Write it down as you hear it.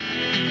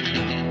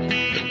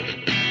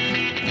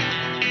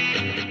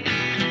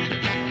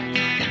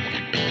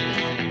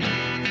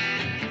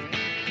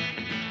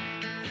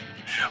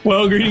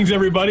Well, greetings,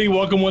 everybody.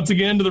 Welcome once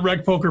again to the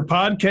Rec Poker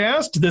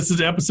Podcast. This is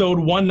episode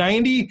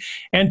 190.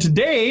 And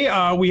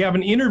today we have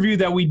an interview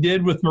that we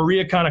did with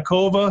Maria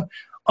Konnikova.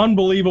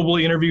 Unbelievable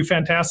interview,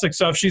 fantastic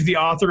stuff. She's the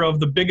author of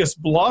The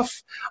Biggest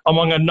Bluff,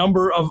 among a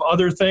number of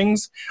other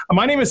things.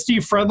 My name is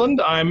Steve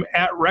Fredland. I'm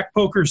at Rec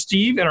Poker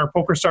Steve in our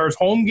PokerStars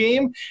home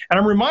game. And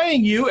I'm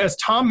reminding you, as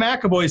Tom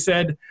McAvoy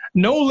said,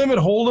 no limit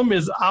hold'em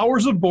is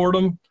hours of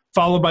boredom,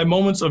 followed by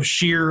moments of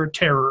sheer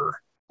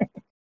terror.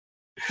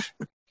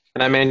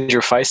 And I'm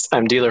Andrew Feist.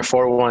 I'm dealer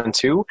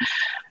 412.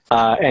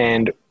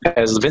 And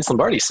as Vince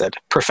Lombardi said,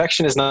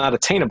 perfection is not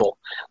attainable,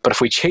 but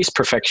if we chase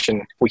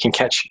perfection, we can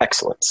catch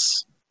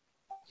excellence.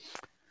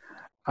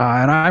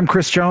 And I'm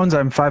Chris Jones.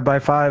 I'm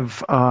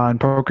 5x5 on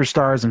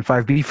PokerStars and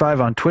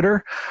 5B5 on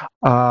Twitter.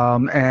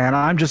 And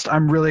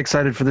I'm really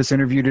excited for this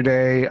interview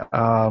today.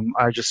 I'm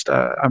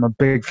a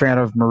big fan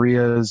of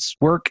Maria's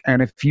work.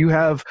 And if you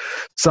have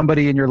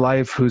somebody in your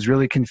life who's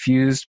really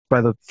confused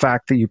by the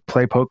fact that you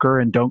play poker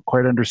and don't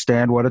quite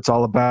understand what it's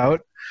all about,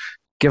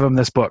 give them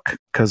this book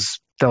because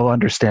they'll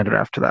understand it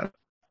after that.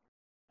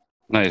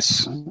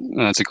 Nice.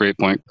 That's a great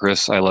point,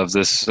 Chris. I love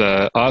this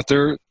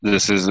author.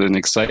 This is an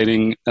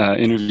exciting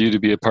interview to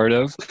be a part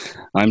of.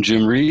 I'm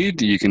Jim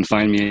Reed. You can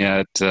find me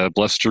at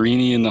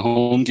Blusterini in the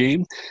home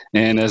game.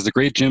 And as the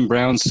great Jim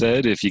Brown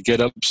said, if you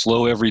get up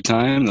slow every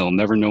time, they'll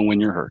never know when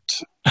you're hurt.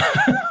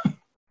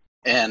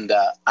 And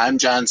I'm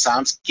John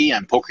Somsky.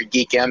 I'm Poker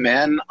Geek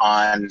MN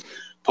on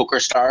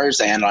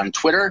PokerStars and on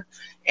Twitter.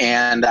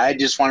 And I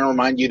just want to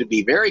remind you to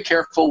be very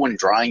careful when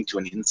drawing to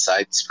an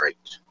inside straight.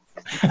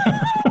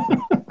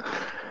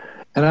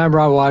 And I'm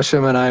Rob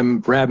Washam, and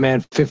I'm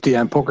Radman50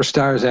 on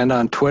PokerStars and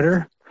on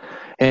Twitter.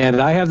 And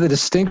I have the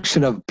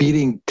distinction of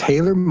beating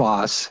Taylor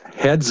Moss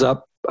heads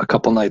up a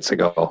couple nights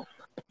ago.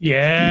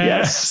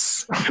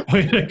 Yes.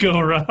 Way to go,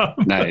 Rob.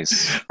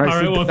 Nice. All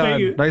right, well, thank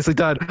you. Nicely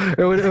done.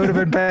 It would have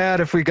been bad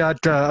if we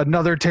got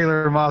another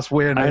Taylor Moss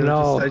win. I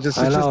know. It's just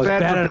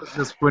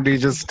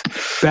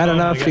bad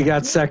enough he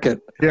got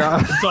second.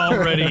 Yeah.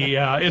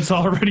 It's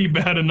already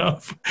bad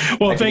enough.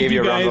 Well, thank you guys. I gave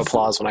you a round of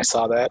applause when I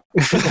saw that.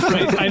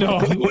 Right, I know.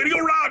 Way to go,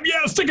 Rob.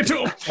 Yeah, stick it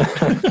to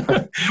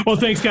him. Well,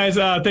 thanks, guys.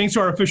 Thanks to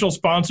our official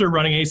sponsor,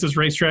 Running Aces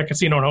Racetrack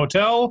Casino and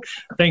Hotel.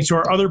 Thanks to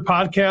our other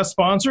podcast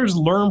sponsors,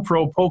 Learn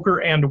Pro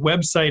Poker and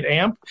Website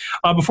AMP.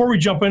 Before we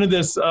jump into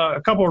this,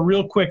 a couple of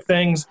real quick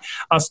things.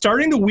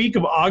 Starting the week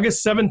of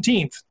August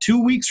 17th,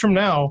 2 weeks from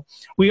now,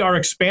 we are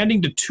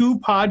expanding to 2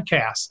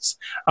 podcasts.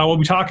 We'll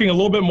be talking a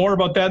little bit more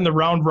about that in the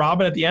round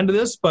robin at the end of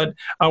this, but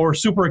we're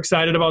super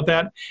excited about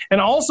that. And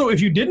also,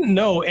 if you didn't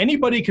know,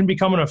 anybody can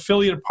become an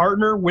affiliate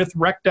partner with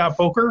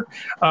Rec.Poker.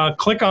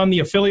 Click on the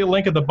affiliate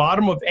link at the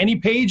bottom of any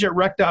page at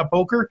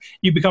Rec.Poker.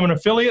 You become an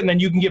affiliate, and then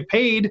you can get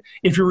paid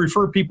if you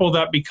refer people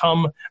that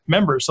become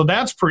members. So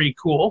that's pretty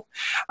cool.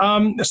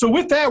 So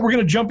with that, we're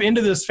going to jump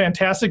into this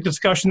fantastic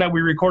discussion that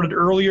we recorded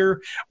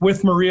earlier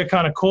with Maria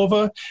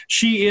Konnikova.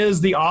 She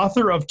is the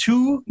author of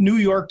 2 New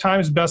York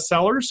Times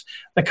bestsellers,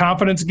 The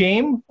Confidence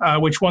Game,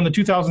 which won the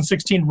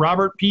 2016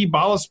 Robert P.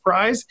 Ballas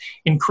Prize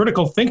in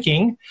Critical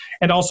Thinking,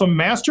 and also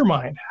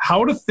Mastermind,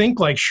 How to Think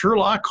Like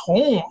Sherlock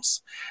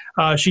Holmes.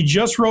 She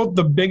just wrote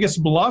The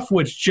Biggest Bluff,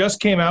 which just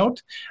came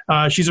out.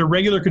 She's a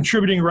regular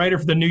contributing writer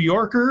for The New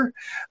Yorker.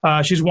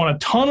 She's won a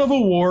ton of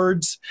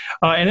awards.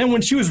 And then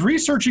when she was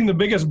researching The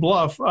Biggest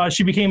Bluff,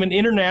 she became an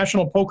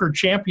international poker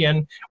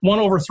champion, won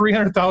over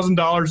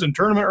 $300,000 in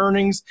tournament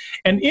earnings,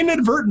 and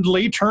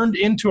inadvertently turned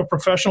into a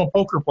professional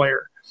poker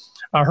player.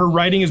 Her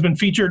writing has been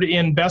featured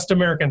in Best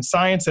American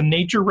Science and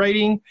Nature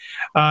Writing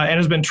and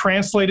has been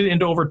translated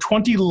into over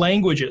 20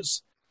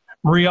 languages.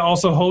 Maria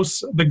also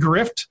hosts The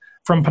Grift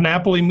from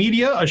Panoply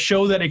Media, a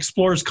show that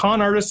explores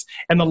con artists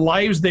and the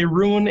lives they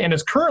ruin, and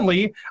is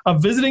currently a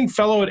visiting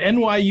fellow at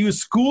NYU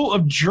School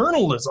of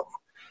Journalism.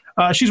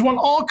 She's won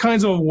all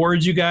kinds of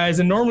awards, you guys,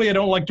 and normally I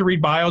don't like to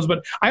read bios,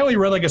 but I only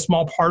read like a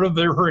small part of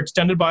her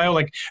extended bio.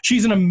 Like,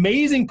 she's an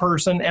amazing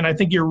person, and I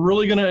think you're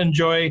really going to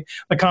enjoy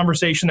the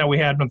conversation that we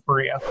had with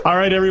Maria. All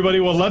right, everybody,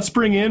 well, let's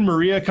bring in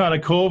Maria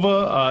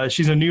Konnikova.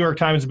 She's a New York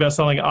Times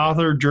bestselling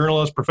author,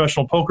 journalist,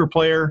 professional poker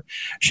player.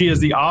 She is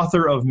the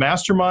author of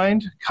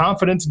Mastermind,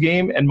 Confidence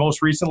Game, and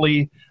most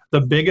recently, The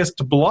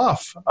Biggest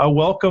Bluff.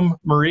 Welcome,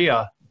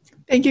 Maria.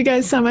 Thank you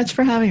guys so much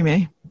for having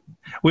me.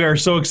 We are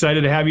so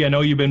excited to have you. I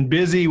know you've been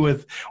busy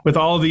with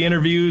all of the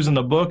interviews and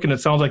the book, and it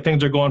sounds like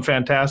things are going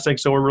fantastic.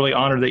 So we're really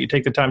honored that you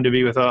take the time to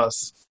be with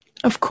us.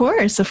 Of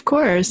course.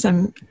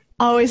 I'm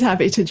always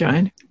happy to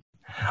join.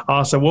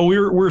 Awesome. Well,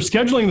 we're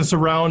scheduling this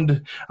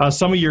around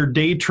some of your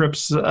day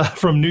trips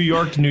from New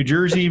York to New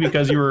Jersey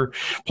because you were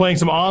playing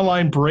some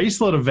online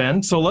bracelet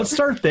events. So let's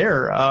start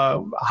there.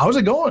 How's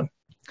it going?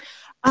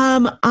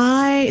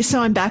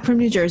 I'm back from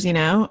New Jersey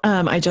now.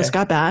 I just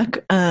got back.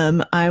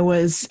 I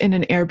was in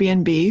an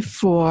Airbnb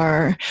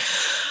for,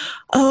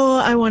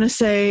 I want to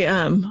say,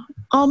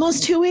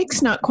 almost 2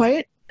 weeks, not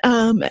quite.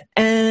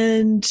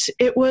 And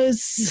it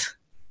was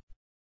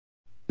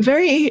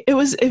it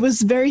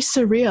was very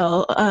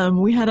surreal.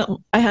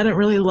 I hadn't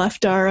really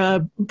left our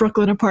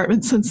Brooklyn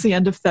apartment since the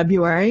end of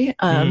February.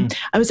 I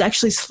was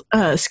actually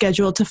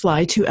scheduled to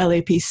fly to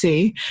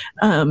LAPC,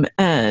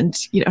 and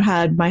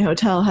had my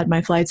hotel, had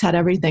my flights, had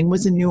everything.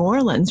 Was in New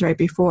Orleans right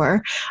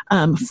before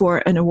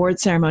for an award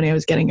ceremony. I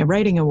was getting a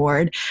writing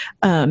award.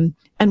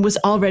 And was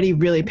already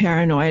really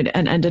paranoid,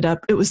 and ended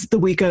up, it was the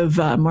week of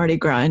Mardi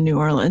Gras in New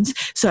Orleans.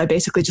 So I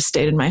basically just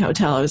stayed in my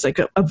hotel. I was like,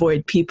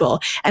 avoid people.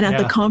 And at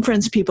the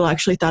conference, people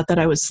actually thought that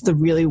I was the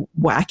really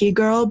wacky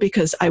girl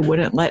because I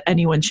wouldn't let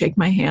anyone shake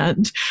my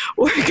hand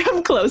or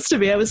come close to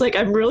me. I was like,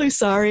 I'm really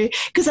sorry.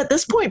 Because at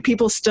this point,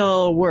 people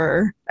still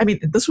were,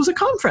 this was a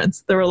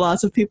conference. There were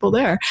lots of people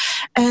there.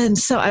 And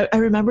so I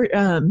remember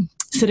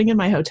sitting in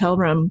my hotel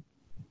room,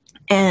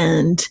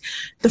 and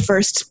the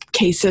first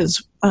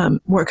cases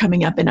were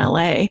coming up in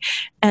LA,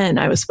 and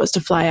I was supposed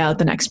to fly out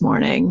the next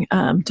morning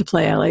to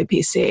play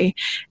LAPC.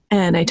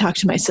 And I talked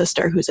to my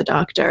sister, who's a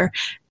doctor,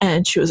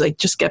 and she was like,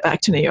 just get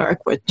back to New York,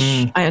 which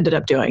I ended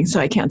up doing. So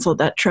I canceled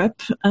that trip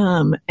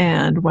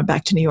and went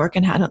back to New York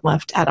and hadn't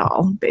left at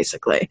all,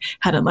 basically.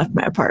 Hadn't left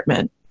my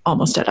apartment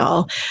almost at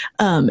all.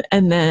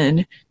 And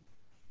then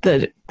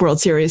the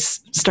World Series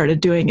started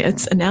doing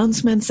its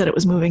announcements that it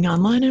was moving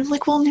online. And I'm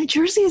like, well, New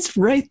Jersey is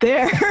right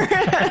there.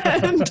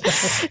 And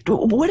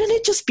wouldn't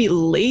it just be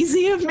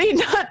lazy of me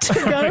not to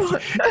go?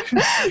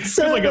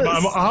 So, I feel like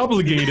I'm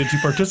obligated to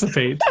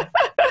participate.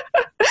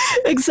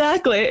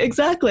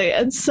 Exactly.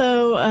 And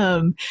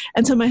so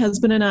my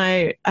husband and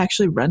I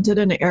actually rented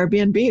an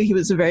Airbnb. He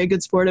was a very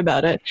good sport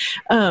about it.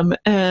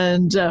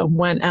 And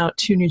went out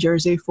to New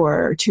Jersey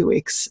for 2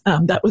 weeks.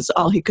 That was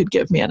all he could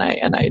give me. And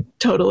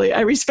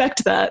I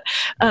respect that,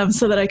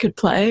 so that I could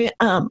play.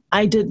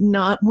 I did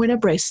not win a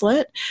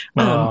bracelet.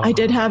 I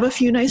did have a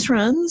few nice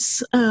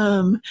runs.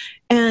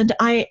 And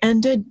I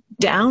ended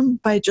down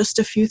by just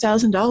a few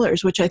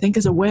 $1,000s, which I think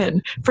is a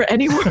win for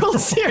any World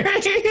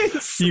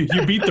Series.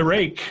 You beat the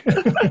rake.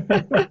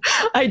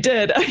 I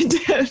did.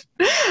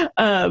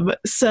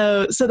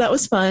 So that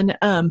was fun.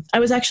 I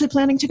was actually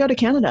planning to go to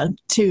Canada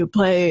to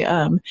play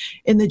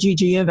in the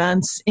GG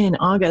events in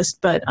August,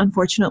 but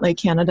unfortunately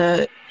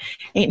Canada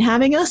ain't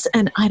having us,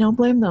 and I don't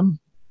blame them.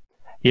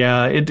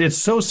 Yeah, it's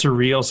so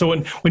surreal. So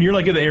when you're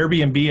like at the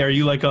Airbnb, are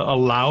you like a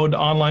loud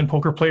online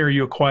poker player? Or are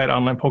you a quiet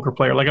online poker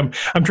player? Like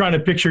I'm trying to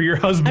picture your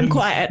husband. I'm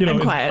quiet. I'm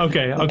quiet.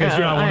 Okay. So you're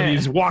not one of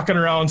these walking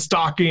around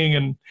stalking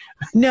and.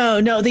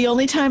 No. The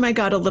only time I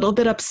got a little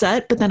bit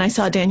upset, but then I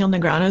saw Daniel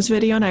Negreanu's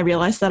video and I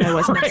realized that I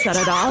wasn't upset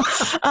at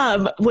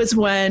all, was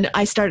when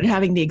I started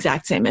having the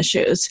exact same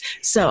issues.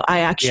 So I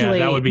actually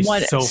that would be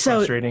so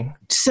frustrating.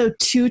 So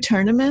 2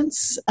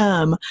 tournaments.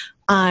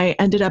 I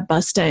ended up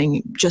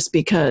busting just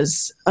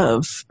because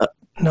of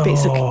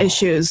basic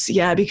issues.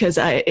 Yeah, because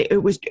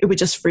it would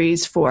just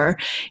freeze for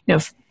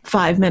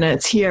 5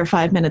 minutes here,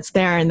 5 minutes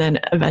there, and then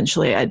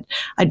eventually I'd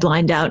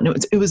blind out,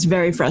 and it was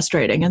very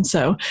frustrating. And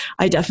so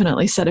I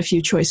definitely said a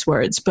few choice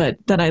words, but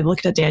then I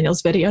looked at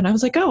Daniel's video and I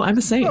was like, oh, I'm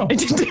a saint. I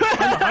didn't do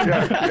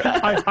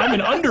it. I'm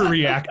an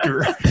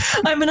underreactor.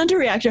 I'm an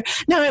underreactor.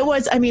 No,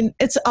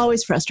 it's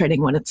always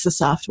frustrating when it's the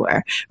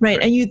software, right?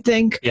 And you'd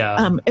think,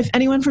 if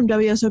anyone from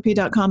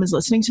WSOP.com is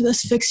listening to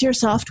this, fix your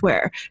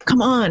software.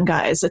 Come on,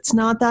 guys. It's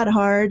not that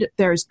hard.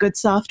 There's good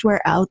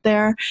software out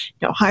there.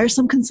 Hire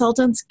some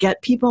consultants,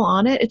 get people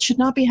on it. It should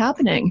not be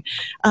happening.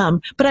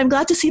 But I'm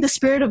glad to see the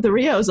spirit of the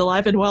Rio is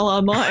alive and well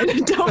online.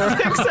 Don't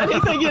fix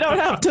anything you don't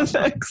have to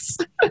fix.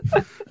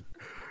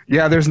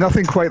 Yeah, there's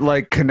nothing quite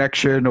like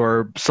connection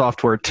or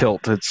software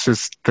tilt. It's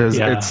just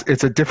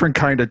it's a different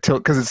kind of tilt,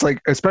 because it's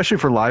like, especially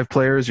for live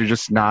players,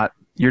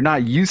 you're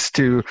not used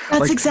to.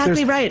 That's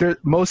exactly right.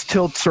 Most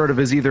tilt sort of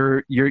is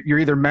either you're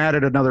either mad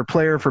at another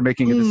player for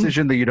making a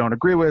decision that you don't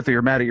agree with, or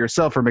you're mad at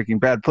yourself for making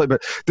bad play.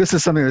 But this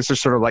is something that's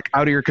just sort of like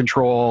out of your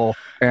control.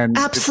 And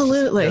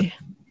absolutely.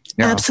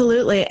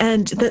 Absolutely.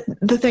 And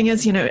the thing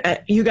is,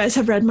 you guys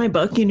have read my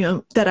book,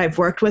 that I've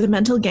worked with a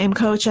mental game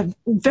coach. I'm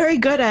very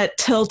good at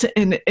tilt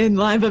in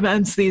live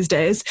events these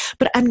days,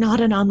 but I'm not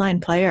an online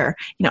player.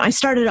 I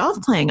started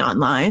off playing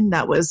online.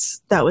 That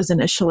was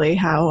initially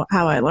how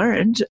I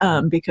learned,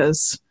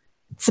 because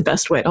it's the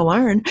best way to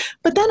learn.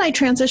 But then I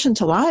transitioned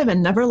to live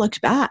and never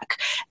looked back.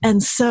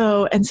 And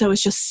so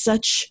it's just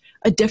such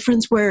a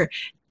difference where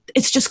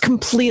it's just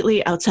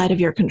completely outside of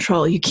your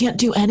control. You can't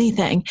do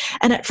anything.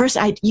 And at first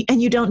and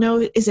you don't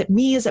know, is it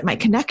me? Is it my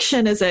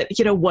connection? Is it,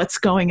 what's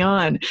going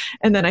on?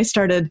 And then I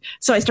started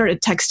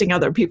texting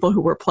other people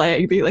who were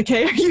playing, be like,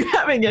 hey, are you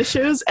having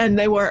issues? And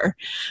they were.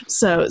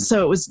 So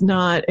it was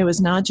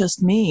not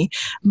just me,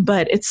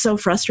 but it's so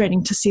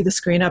frustrating to see the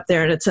screen up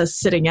there and it says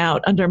sitting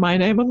out under my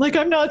name. I'm like,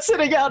 I'm not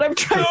sitting out. I'm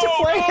trying to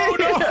play.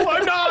 No,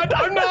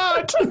 I'm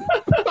not.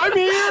 I'm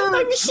here.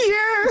 I'm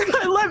here.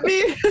 Let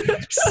me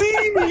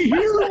see me,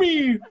 hear me.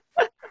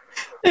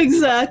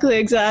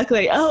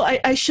 Exactly. Oh,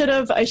 I should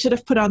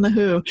have put on the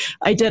Who.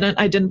 I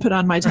didn't put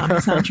on my Tommy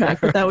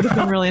soundtrack, but that would have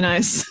been really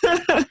nice.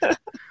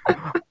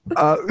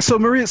 So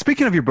Maria,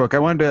 speaking of your book, I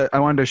wanted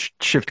to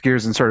shift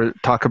gears and sort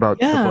of talk about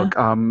the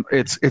book.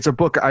 It's a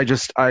book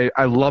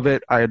I love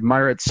it. I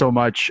admire it so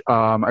much.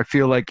 I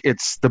feel like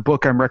it's the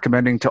book I'm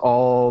recommending to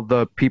all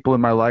the people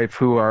in my life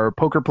who are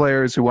poker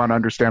players who want to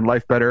understand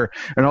life better,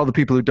 and all the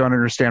people who don't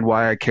understand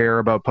why I care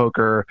about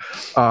poker.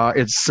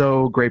 It's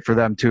so great for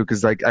them too,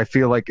 because like I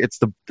feel like it's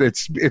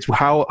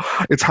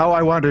how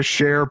I want to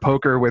share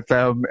poker with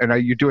them,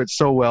 and you do it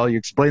so well. You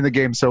explain the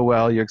game so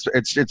well.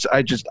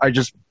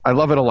 I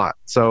love it a lot.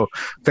 So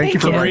thank you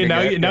for Maria.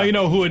 Now you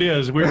know who it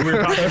is. We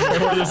were talking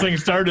before this thing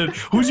started.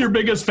 Who's your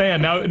biggest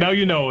fan? Now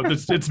you know.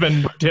 It's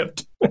been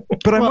tipped.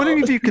 But I'm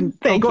wondering if you can.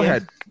 Go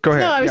ahead. Go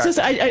ahead. No, I was just.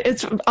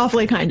 it's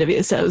awfully kind of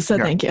you. So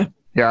thank you.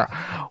 Yeah.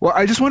 Well,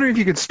 I just wonder if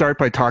you could start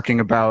by talking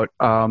about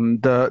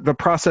the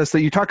process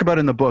that you talk about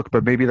in the book,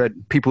 but maybe that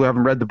people who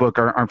haven't read the book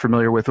aren't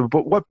familiar with.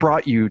 But what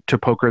brought you to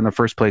poker in the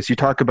first place? You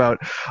talk about,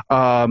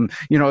 a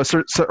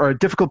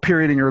difficult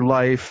period in your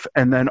life,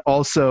 and then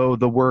also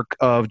the work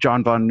of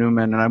John von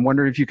Neumann. And I'm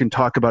wondering if you can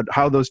talk about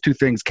how those two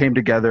things came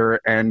together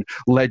and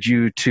led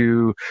you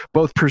to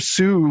both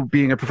pursue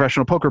being a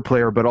professional poker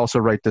player, but also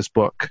write this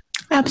book.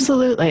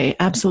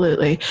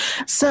 Absolutely.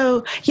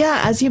 So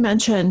yeah, as you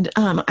mentioned,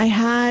 I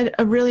had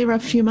a really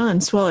rough few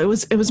months. Well, it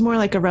was more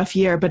like a rough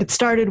year, but it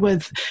started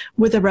with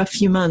a rough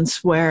few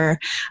months where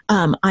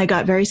I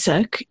got very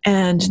sick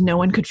and no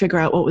one could figure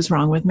out what was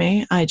wrong with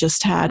me. I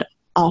just had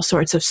all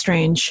sorts of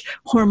strange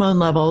hormone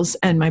levels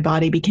and my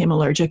body became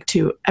allergic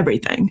to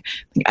everything.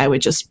 I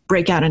would just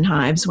break out in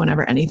hives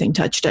whenever anything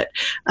touched it.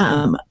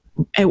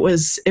 It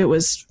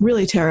was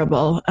really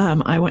terrible.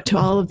 I went to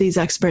all of these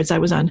experts. I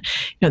was on,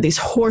 these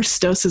horse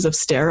doses of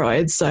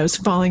steroids. So I was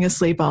falling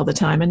asleep all the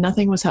time and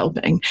nothing was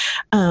helping.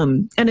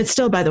 And it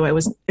still, by the way,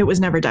 it was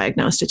never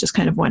diagnosed. It just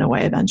kind of went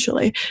away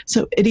eventually.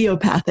 So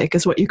idiopathic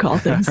is what you call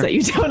things that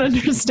you don't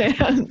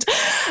understand.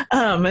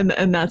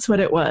 And that's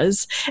what it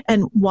was.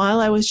 And while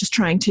I was just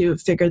trying to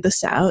figure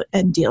this out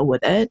and deal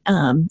with it,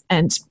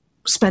 and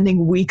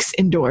spending weeks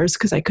indoors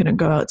because I couldn't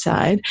go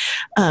outside,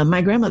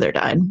 my grandmother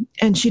died.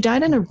 And she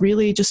died in a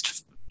really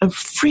just a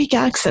freak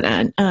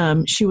accident.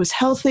 She was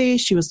healthy.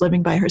 She was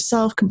living by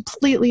herself,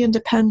 completely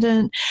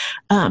independent.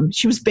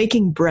 She was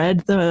baking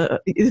bread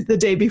the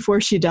day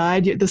before she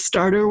died. The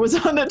starter was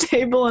on the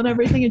table and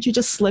everything, and she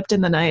just slipped in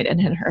the night and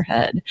hit her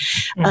head.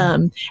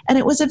 And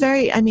it was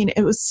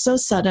it was so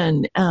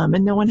sudden,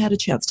 and no one had a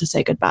chance to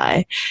say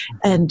goodbye.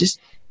 And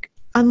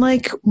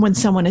unlike when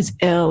someone is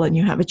ill and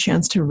you have a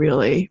chance to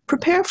really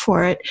prepare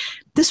for it,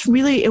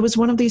 it was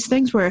one of these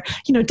things where,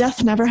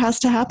 death never has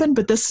to happen,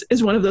 but this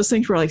is one of those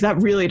things where like, that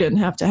really didn't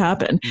have to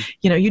happen.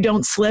 You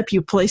don't slip,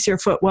 you place your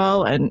foot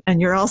well and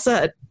you're all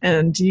set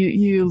and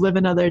you live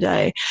another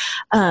day.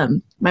 My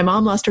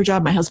mom lost her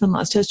job. My husband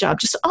lost his job,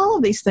 just all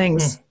of these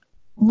things,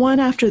 one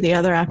after the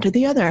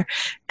other.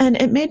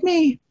 And it made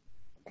me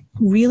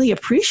really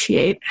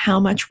appreciate how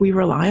much we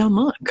rely on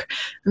luck,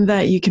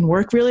 that you can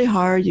work really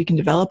hard, you can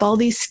develop all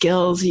these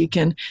skills, you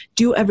can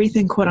do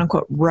everything quote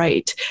unquote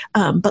right.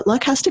 But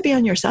luck has to be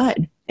on your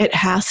side. It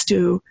has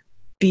to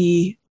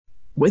be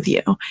with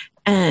you.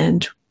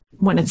 And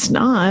when it's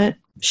not,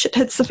 shit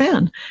hits the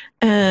fan.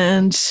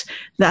 And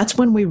that's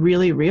when we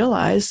really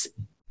realize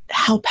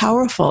how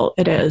powerful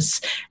it is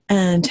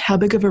and how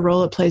big of a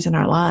role it plays in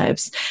our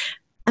lives.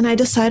 And I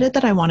decided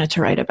that I wanted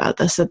to write about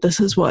this, that this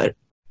is what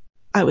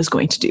I was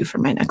going to do for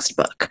my next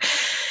book.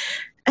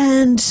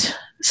 And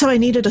so I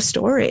needed a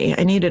story.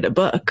 I needed a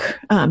book,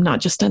 not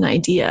just an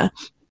idea.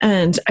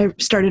 And I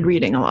started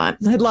reading a lot.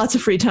 I had lots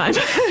of free time,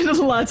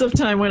 lots of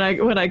time when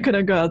I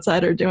couldn't go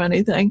outside or do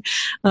anything.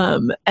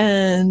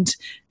 And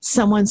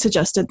someone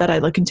suggested that I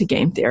look into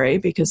game theory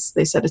because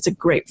they said it's a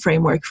great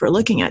framework for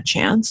looking at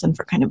chance and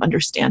for kind of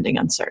understanding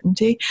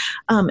uncertainty.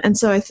 And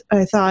so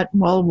I thought,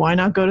 well, why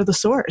not go to the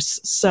source?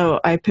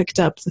 So I picked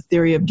up The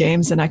Theory of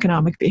Games and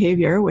Economic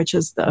Behavior, which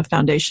is the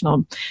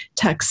foundational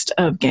text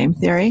of game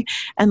theory,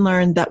 and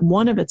learned that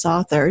one of its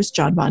authors,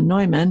 John von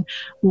Neumann,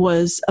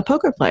 was a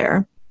poker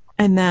player,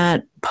 and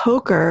that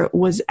poker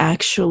was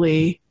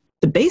actually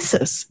the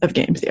basis of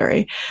game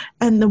theory.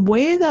 And the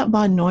way that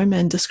von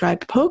Neumann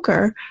described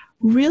poker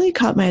really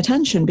caught my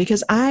attention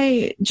because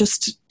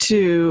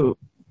to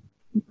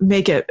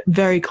make it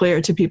very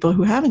clear to people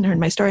who haven't heard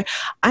my story,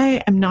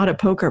 I am not a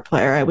poker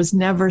player. I was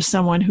never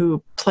someone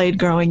who played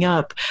growing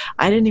up.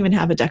 I didn't even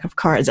have a deck of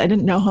cards. I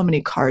didn't know how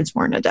many cards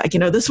were in a deck.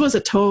 This was a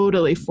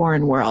totally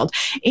foreign world.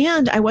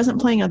 And I wasn't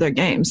playing other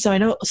games. So I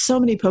know so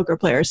many poker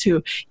players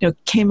who,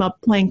 came up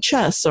playing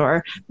chess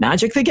or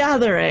Magic the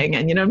Gathering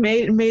and,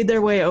 made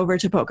their way over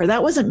to poker.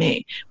 That wasn't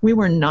me. We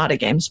were not a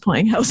games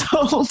playing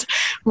household.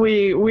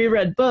 We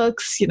read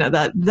books,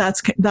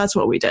 that's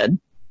what we did.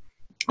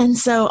 And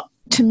so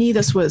to me,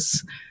 this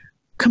was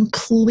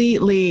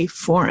completely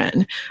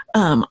foreign.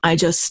 I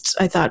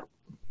thought,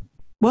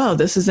 whoa,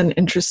 this is an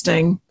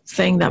interesting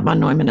thing that von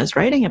Neumann is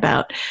writing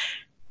about.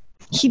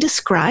 He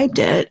described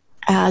it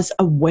as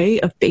a way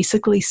of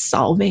basically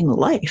solving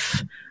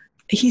life.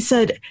 he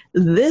said,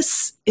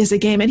 this is a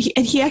game. And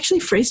he actually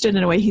phrased it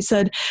in a way. He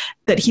said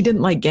that he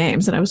didn't like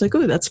games. And I was like,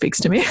 ooh, that speaks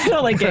to me. I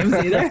don't like games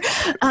either.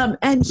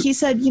 And he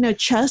said,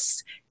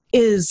 chess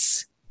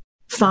is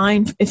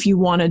fine if you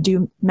want to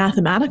do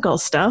mathematical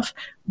stuff,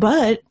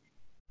 but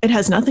it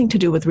has nothing to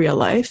do with real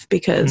life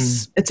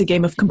because it's a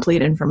game of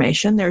complete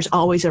information. There's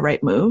always a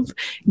right move.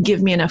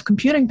 Give me enough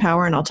computing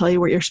power and I'll tell you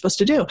what you're supposed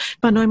to do.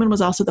 Von Neumann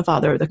was also the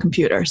father of the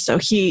computer. So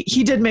he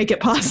did make it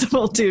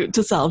possible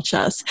to solve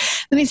chess.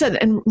 Then he said,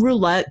 and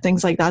roulette,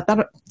 things like that,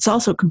 it's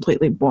also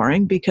completely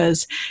boring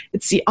because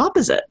it's the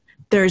opposite.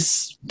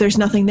 There's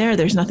nothing there.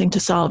 There's nothing to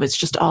solve. It's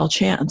just all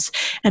chance.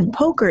 And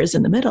poker is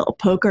in the middle.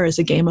 Poker is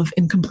a game of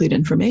incomplete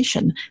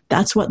information.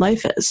 That's what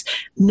life is.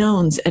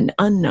 Knowns and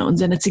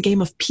unknowns. And it's a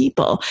game of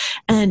people.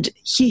 And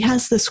he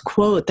has this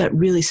quote that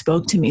really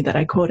spoke to me that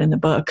I quote in the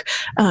book.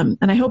 And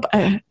I hope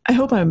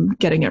I'm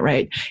getting it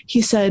right.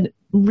 He said,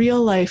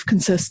 real life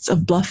consists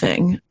of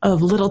bluffing,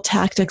 of little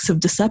tactics of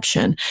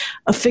deception,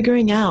 of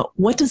figuring out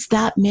what does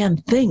that man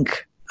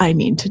think I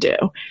mean to do.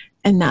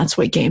 And that's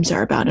what games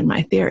are about in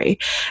my theory.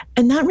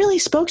 And that really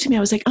spoke to me.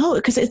 I was like, oh,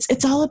 because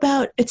it's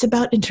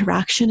about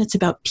interaction. It's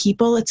about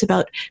people. It's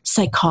about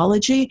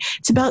psychology.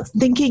 It's about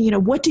thinking,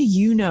 what do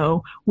you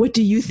know? What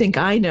do you think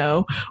I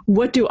know?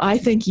 What do I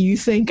think you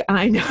think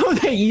I know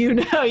that you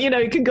know?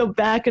 You can go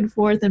back and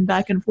forth and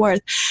back and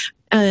forth.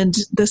 And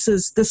this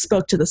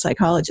spoke to the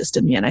psychologist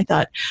in me. And I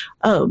thought,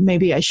 oh,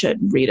 maybe I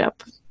should read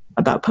up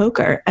about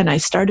poker. And I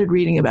started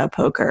reading about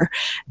poker.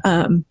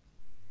 And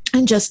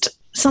just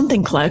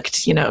something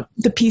clicked,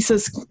 the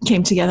pieces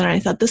came together and I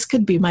thought this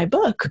could be my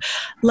book.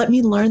 Let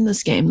me learn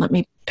this game. Let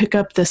me pick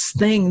up this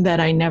thing that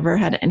I never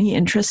had any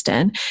interest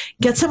in,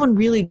 get someone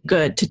really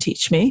good to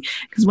teach me.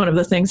 Because one of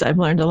the things I've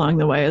learned along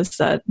the way is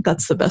that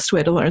that's the best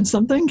way to learn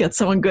something, get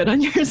someone good on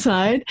your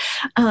side.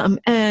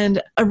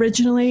 And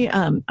originally,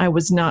 I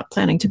was not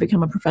planning to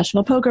become a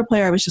professional poker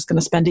player. I was just going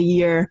to spend a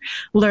year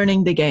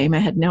learning the game. I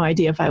had no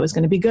idea if I was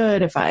going to be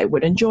good, if I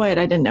would enjoy it.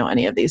 I didn't know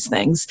any of these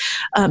things.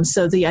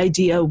 So the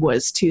idea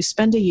was to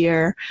spend a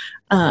year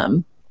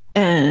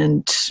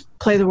and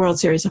play the World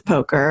Series of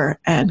Poker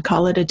and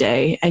call it a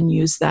day and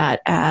use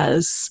that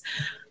as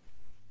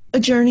a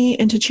journey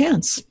into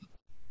chance.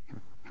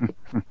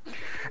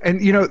 And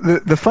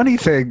the funny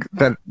thing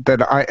that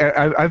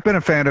I've been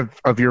a fan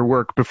of your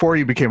work before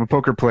you became a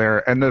poker player,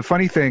 and the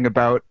funny thing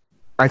about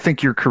I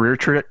think your career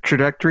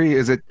trajectory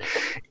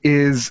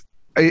is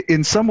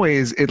in some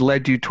ways it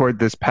led you toward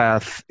this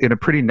path in a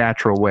pretty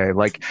natural way.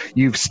 Like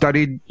you have a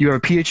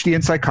PhD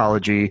in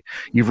psychology,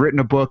 you've written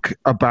a book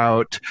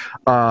about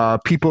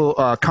people,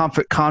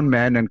 con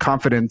men and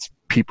confidence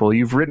people.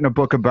 You've written a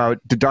book about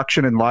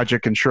deduction and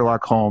logic and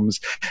Sherlock Holmes,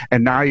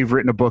 and now you've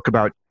written a book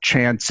about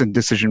chance and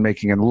decision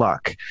making and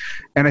luck.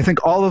 And I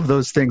think all of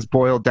those things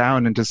boil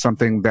down into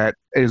something that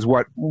is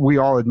what we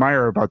all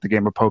admire about the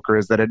game of poker,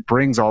 is that it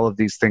brings all of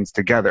these things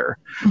together.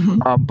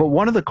 Mm-hmm. But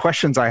one of the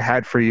questions I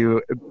had for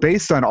you,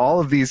 based on all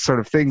of these sort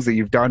of things that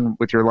you've done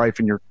with your life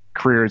and your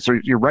careers or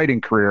your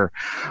writing career,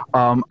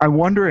 I'm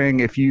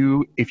wondering if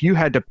you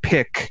had to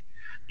pick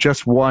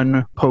just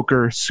one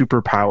poker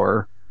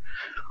superpower,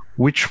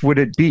 which would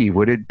it be?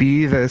 Would it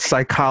be the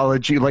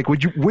psychology? Like,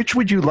 which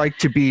would you like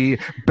to be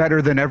better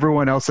than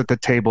everyone else at the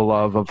table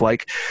of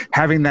like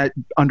having that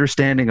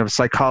understanding of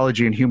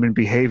psychology and human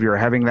behavior,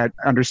 having that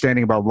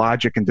understanding about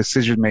logic and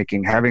decision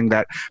making, having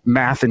that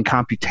math and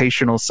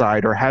computational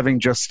side, or having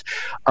just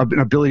an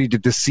ability to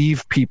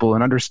deceive people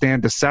and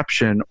understand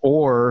deception,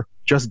 or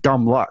just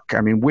dumb luck?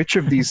 I mean, which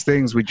of these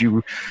things would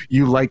you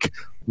like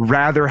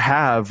rather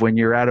have when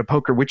you're at a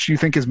poker? Which do you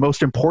think is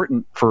most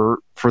important for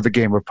the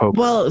game of poker?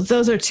 Well,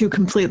 those are two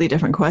completely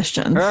different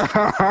questions.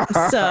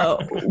 So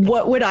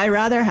what would I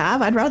rather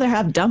have? I'd rather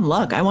have dumb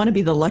luck. I want to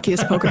be the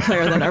luckiest poker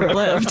player that ever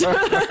lived.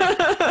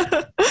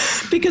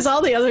 Because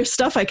all the other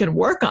stuff I can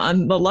work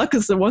on, the luck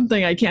is the one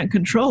thing I can't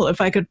control.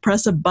 If I could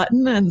press a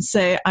button and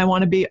say, I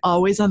want to be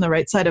always on the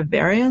right side of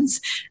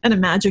variance, and a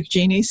magic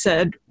genie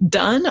said,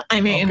 done,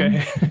 I mean,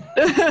 okay.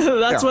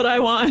 That's what I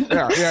want.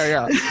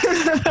 Yeah.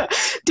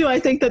 Do I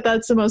think that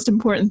that's the most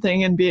important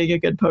thing in being a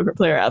good poker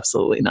player?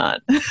 Absolutely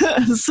not.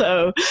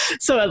 So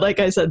like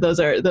I said, those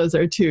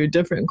are two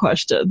different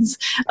questions.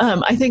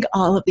 I think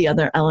all of the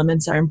other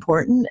elements are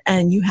important,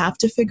 and you have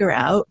to figure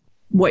out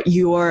where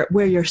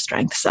your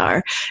strengths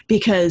are,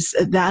 because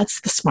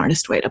that's the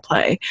smartest way to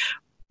play.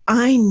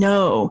 I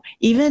know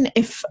even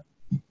if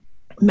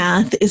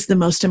math is the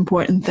most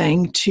important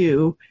thing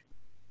to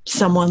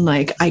someone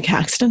like Ike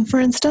Haxton, for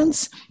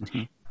instance,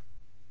 mm-hmm.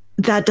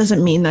 that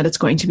doesn't mean that it's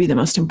going to be the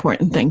most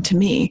important thing to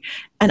me.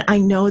 And I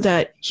know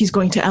that he's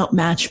going to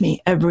outmatch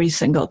me every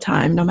single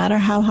time, no matter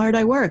how hard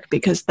I work,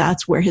 because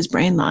that's where his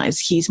brain lies.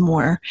 He's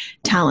more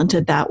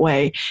talented that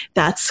way.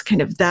 That's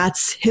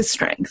his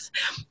strength.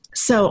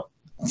 So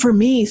for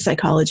me,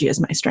 psychology is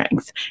my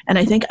strength. And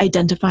I think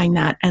identifying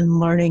that and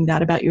learning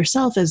that about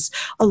yourself is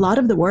a lot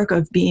of the work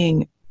of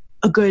being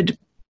a good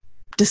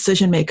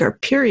decision maker,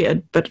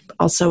 period, but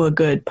also a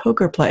good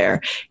poker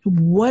player.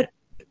 What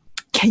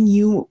can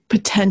you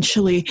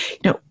potentially,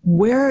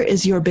 where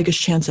is your biggest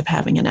chance of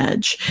having an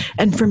edge?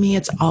 And for me,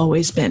 it's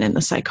always been in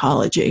the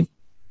psychology.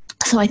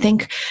 So I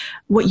think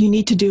what you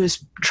need to do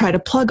is try to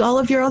plug all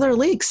of your other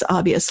leaks,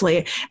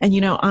 obviously. And,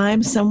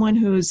 I'm someone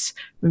who's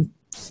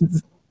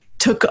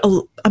took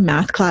a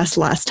math class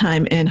last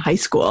time in high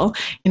school.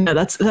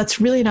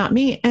 That's really not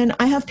me. And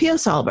I have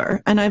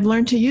PioSolver, and I've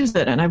learned to use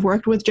it. And I've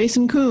worked with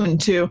Jason Kuhn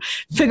to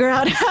figure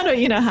out how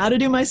to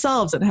do my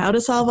solves, and how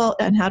to solve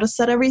and how to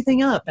set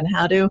everything up, and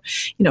how to,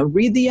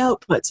 read the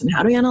outputs, and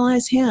how to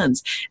analyze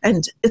hands.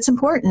 And it's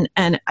important.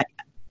 And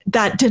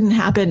that didn't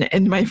happen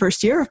in my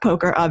first year of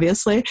poker,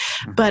 obviously,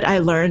 but I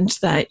learned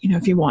that,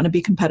 if you want to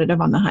be competitive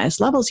on the highest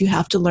levels, you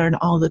have to learn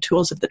all the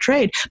tools of the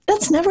trade.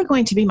 That's never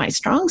going to be my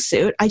strong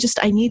suit. I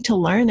need to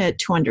learn it,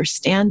 to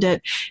understand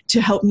it,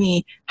 to help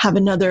me have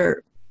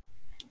another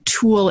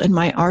tool in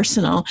my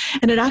arsenal.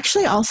 And it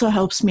actually also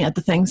helps me at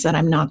the things that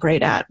I'm not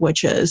great at,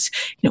 which is,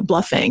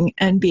 bluffing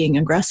and being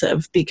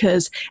aggressive,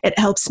 because it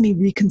helps me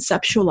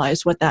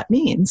reconceptualize what that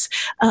means.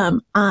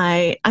 I'm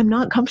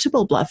not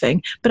comfortable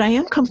bluffing, but I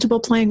am comfortable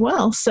playing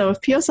well. So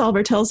if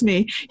PioSolver tells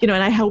me,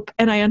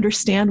 and I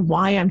understand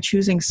why I'm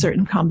choosing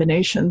certain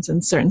combinations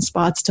and certain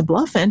spots to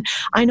bluff in,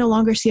 I no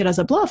longer see it as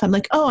a bluff. I'm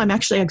like, oh, I'm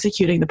actually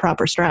executing the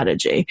proper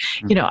strategy.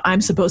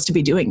 I'm supposed to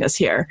be doing this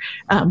here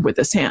with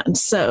this hand.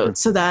 So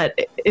that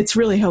it's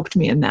really helped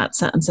me in that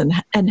sense,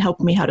 and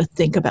helped me how to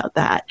think about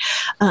that.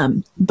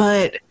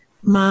 But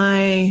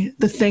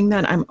the thing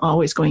that I'm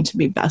always going to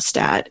be best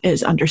at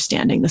is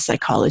understanding the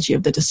psychology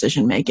of the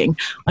decision making,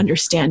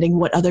 understanding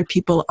what other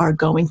people are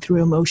going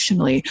through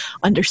emotionally,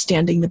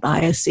 understanding the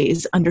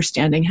biases,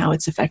 understanding how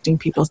it's affecting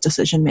people's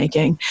decision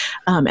making,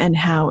 and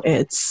how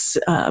it's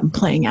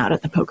playing out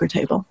at the poker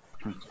table.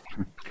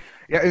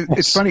 Yeah,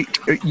 it's funny.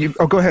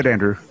 Go ahead,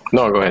 Andrew.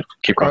 No, go ahead.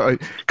 Keep going.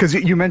 Because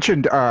you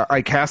mentioned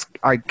Ike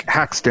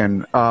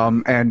Haxton,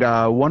 and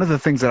one of the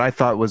things that I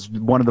thought was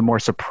one of the more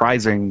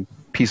surprising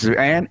pieces,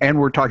 and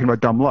we're talking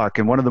about dumb luck,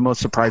 and one of the most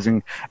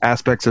surprising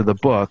aspects of the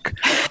book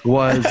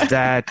was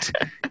that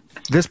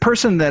this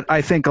person that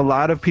I think a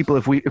lot of people,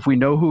 if we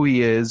know who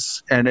he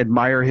is and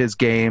admire his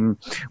game,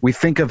 we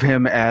think of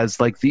him as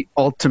like the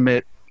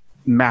ultimate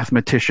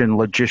mathematician,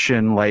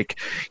 logician. Like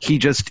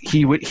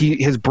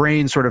his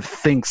brain sort of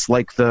thinks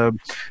like the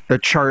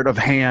chart of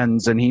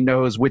hands, and he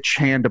knows which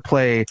hand to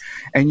play.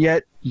 And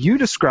yet you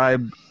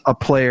describe a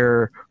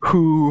player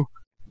who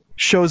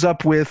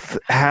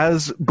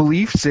has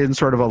beliefs in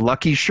sort of a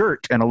lucky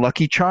shirt and a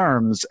lucky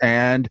charms,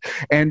 and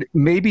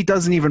maybe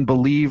doesn't even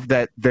believe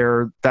that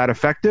they're that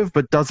effective,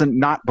 but doesn't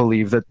not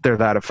believe that they're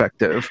that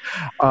effective.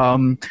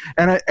 The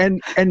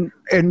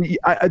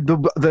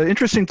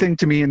interesting thing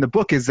to me in the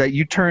book is that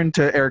you turn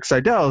to Eric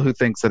Seidel, who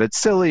thinks that it's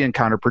silly and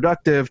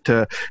counterproductive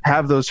to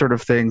have those sort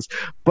of things,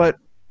 but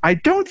I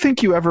don't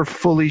think you ever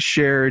fully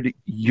shared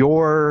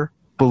your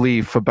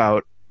belief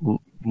about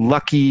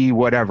lucky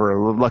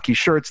whatever, lucky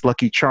shirts,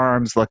 lucky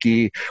charms,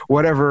 lucky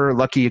whatever,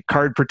 lucky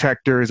card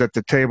protectors at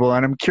the table.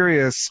 And I'm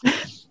curious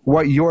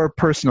what your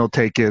personal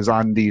take is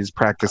on these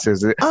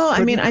practices.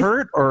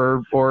 Hurt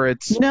or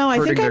it's no. I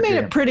think I made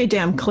it pretty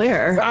damn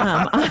clear.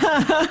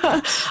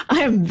 I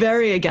am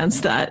very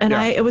against that, and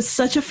it was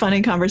such a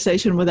funny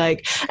conversation with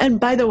Ike. And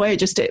by the way,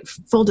 just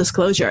full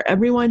disclosure,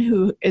 everyone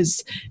who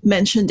is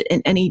mentioned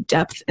in any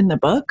depth in the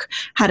book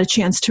had a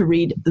chance to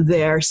read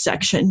their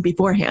section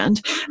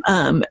beforehand.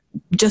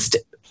 Just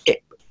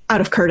out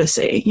of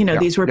courtesy,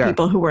 these were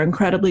people who were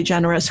incredibly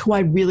generous, who I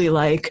really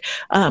like.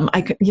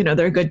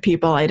 They're good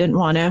people. I didn't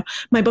want to.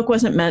 My book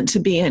wasn't meant to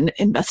be an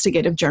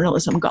investigative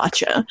journalism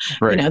gotcha.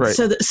 Right.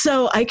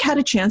 So I had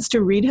a chance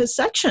to read his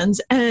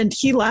sections, and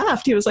he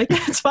laughed. He was like,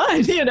 "That's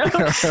fine." None of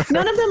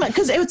them,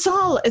 because it's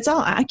all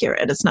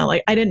accurate. It's not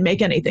like I didn't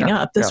make anything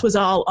up. This was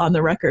all on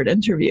the record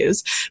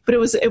interviews. But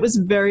it was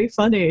very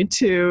funny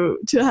to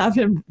have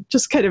him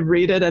just kind of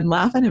read it and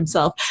laugh at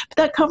himself. But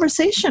that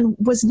conversation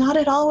was not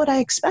at all what I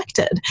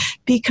expected,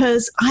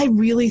 because I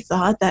really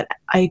thought that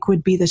Ike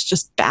would be this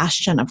just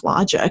bastion of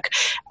logic.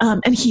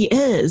 And he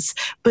is.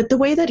 But the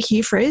way that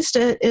he phrased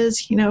it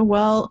is,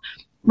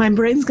 my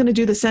brain's going to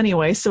do this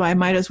anyway, so I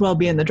might as well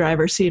be in the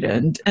driver's seat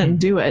and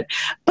do it.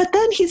 But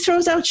then he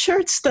throws out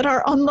shirts that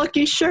are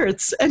unlucky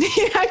shirts, and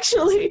he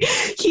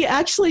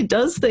actually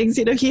does things.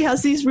 He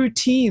has these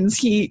routines.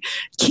 He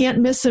can't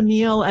miss a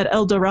meal at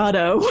El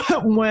Dorado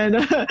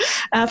when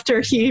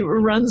after he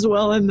runs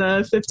well in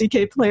the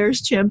 50K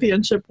Players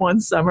Championship one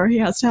summer. He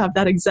has to have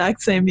that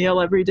exact same meal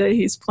every day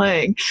he's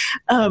playing.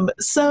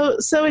 So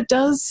it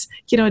does,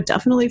 it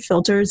definitely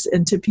filters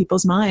into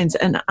people's minds,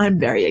 and I'm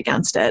very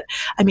against it.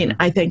 I mean,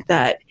 I think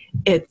that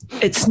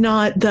it's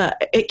not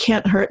it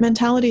can't hurt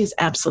mentality is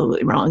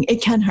absolutely wrong.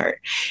 It can hurt.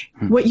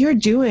 What you're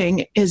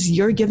doing is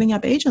you're giving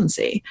up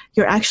agency.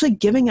 You're actually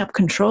giving up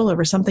control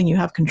over something you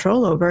have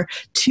control over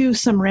to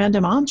some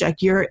random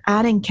object. You're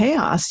adding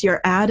chaos. You're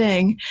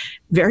adding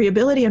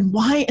variability. And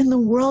why in the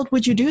world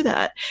would you do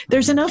that?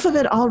 There's enough of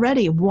it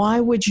already. Why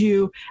would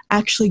you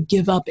actually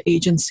give up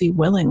agency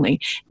willingly?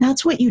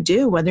 That's what you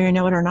do, whether you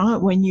know it or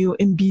not, when you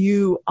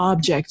imbue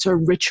objects or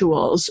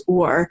rituals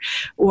or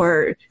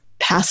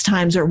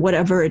pastimes or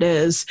whatever it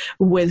is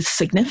with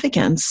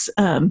significance,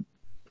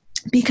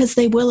 because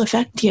they will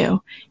affect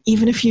you,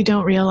 even if you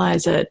don't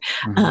realize it.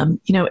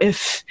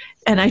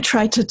 And I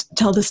tried to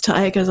tell this to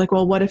Ike. I was like,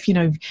 well, what if,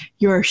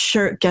 your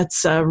shirt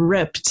gets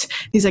ripped?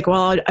 He's like,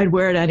 well, I'd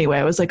wear it anyway.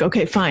 I was like,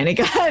 okay, fine.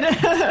 Again,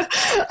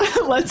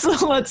 let's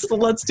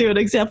do an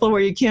example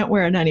where you can't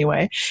wear it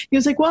anyway. He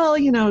was like, well,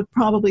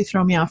 probably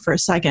throw me off for a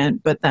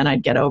second, but then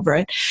I'd get over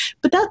it.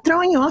 But that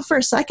throwing you off for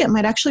a second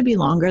might actually be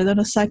longer than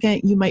a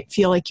second. You might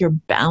feel like your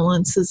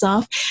balance is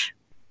off.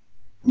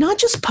 Not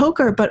just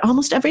poker, but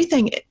almost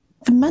everything.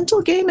 The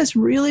mental game is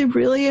really,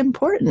 really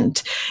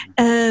important.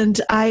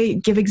 And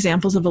I give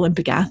examples of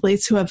Olympic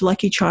athletes who have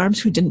lucky charms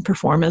who didn't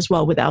perform as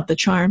well without the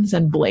charms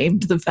and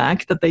blamed the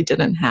fact that they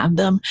didn't have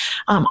them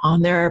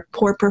on their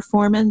poor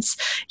performance.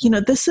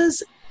 This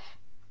is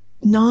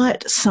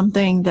not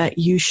something that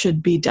you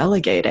should be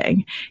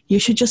delegating. You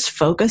should just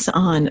focus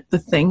on the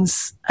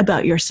things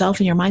about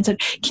yourself and your mindset.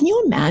 Can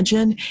you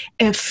imagine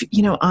if,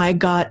 I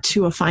got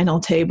to a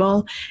final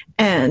table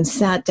and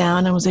sat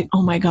down and was like,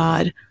 oh my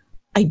God,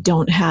 I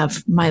don't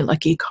have my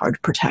lucky card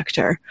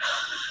protector.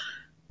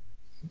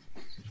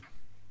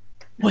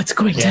 What's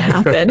going to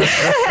happen?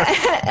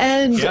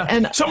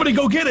 and somebody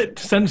go get it.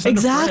 Send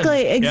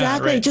exactly. Yeah,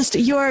 right. Just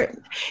you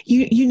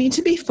need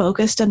to be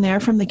focused and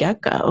there from the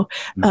get-go.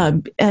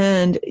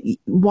 And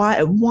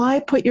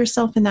why put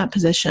yourself in that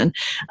position?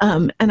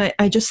 And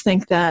I just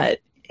think that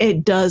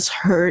it does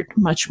hurt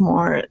much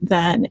more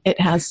than it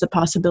has the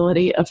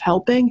possibility of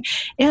helping.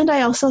 And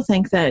I also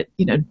think that,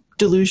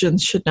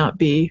 delusions should not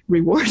be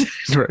rewarded.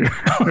 Right.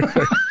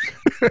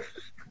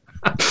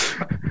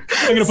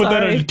 I'm going to put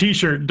that on a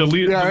t-shirt.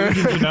 Delusions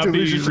should not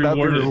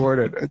be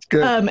rewarded. It's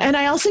good. And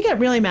I also get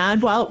really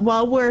mad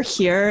while we're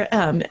here.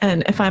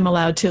 And if I'm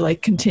allowed to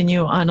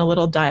continue on a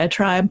little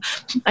diatribe,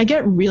 I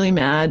get really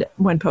mad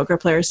when poker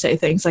players say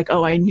things like,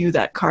 oh, I knew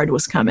that card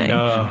was coming. Or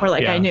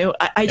I knew,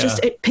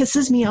 it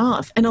pisses me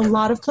off. And a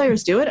lot of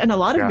players do it. And a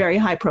lot of very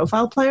high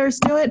profile players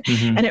do it.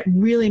 Mm-hmm. And it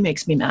really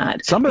makes me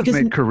mad. Some have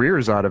made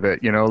careers out of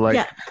it,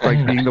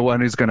 like being the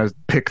one who's going to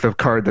pick the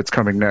card that's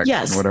coming next.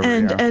 Yes. And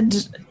whatever.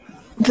 And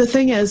the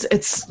thing is,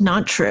 it's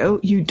not true.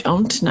 You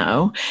don't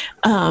know.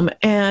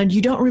 And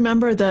you don't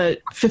remember the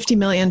 50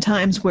 million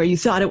times where you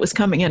thought it was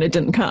coming and it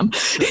didn't come.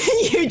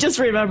 You just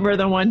remember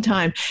the one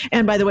time.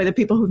 And by the way, the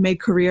people who've made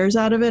careers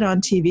out of it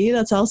on TV,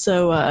 that's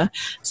also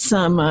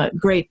some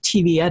great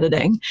TV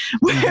editing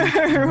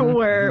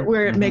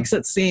where it makes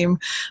it seem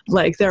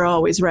like they're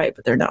always right,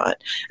 but they're not.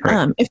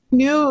 Right. If you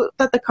knew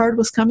that the card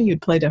was coming,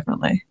 you'd play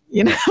differently.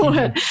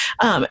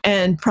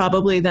 And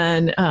probably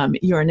then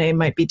your name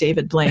might be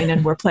David Blaine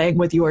and we're playing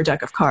with your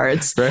deck of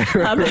cards. Right.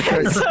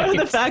 So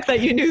the fact that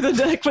you knew the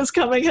deck was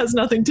coming has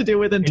nothing to do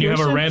with intuition. And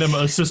you have a random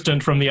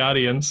assistant from the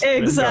audience.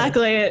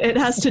 Exactly. It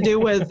has to do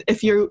with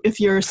if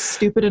you're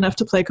stupid enough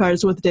to play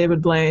cards with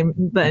David Blaine,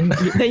 then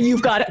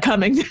you've got it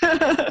coming.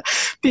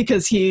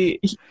 Because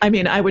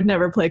I would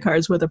never play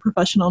cards with a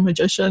professional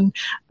magician,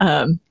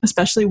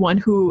 especially one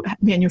who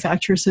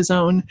manufactures his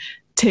own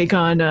take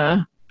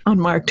on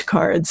unmarked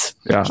cards.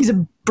 Yeah. He's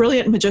a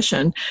brilliant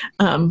magician,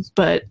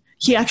 but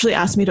he actually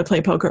asked me to play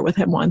poker with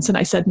him once, and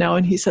I said no,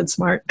 and he said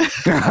smart.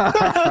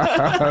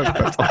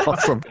 That's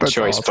awesome. That's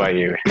choice awesome. By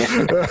you.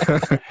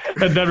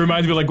 That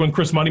reminds me of when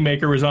Chris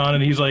Moneymaker was on,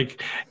 and he's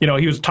like, he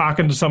was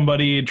talking to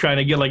somebody trying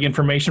to get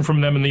information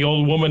from them, and the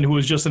old woman who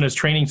was just in his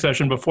training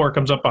session before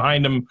comes up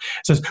behind him,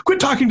 says,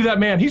 "Quit talking to that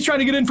man. He's trying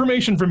to get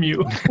information from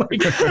you." You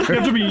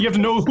have to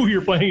know who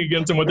you're playing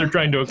against and what they're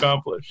trying to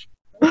accomplish.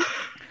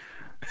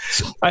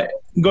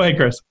 Go ahead,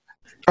 Chris.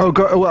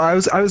 Well, I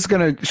was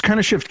going to kind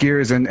of shift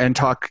gears and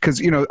talk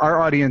because, our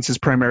audience is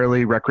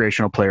primarily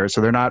recreational players. So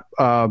they're not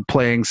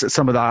playing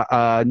some of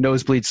the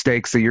nosebleed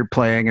stakes that you're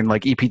playing and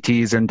like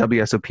EPTs and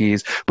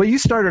WSOPs. But you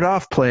started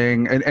off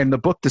playing, and the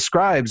book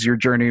describes your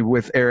journey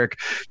with Eric,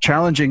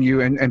 challenging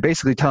you and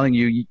basically telling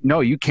you, no,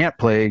 you can't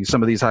play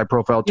some of these high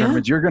profile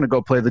tournaments. You're going to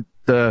go play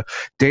the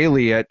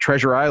daily at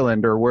Treasure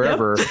Island or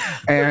wherever. Yep.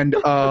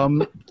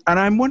 And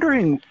I'm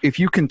wondering if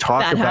you can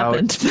talk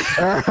about.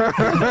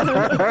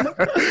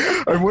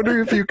 I'm wondering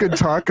if you could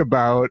talk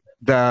about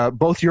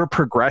both your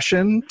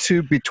progression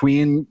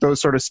between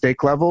those sort of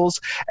stake levels,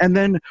 and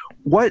then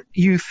what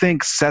you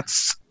think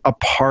sets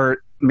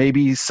apart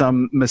maybe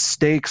some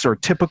mistakes or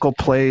typical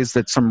plays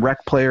that some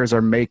rec players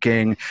are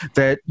making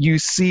that you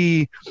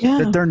see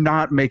that they're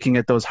not making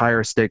at those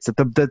higher stakes, that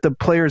the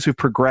players who've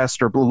progressed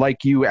or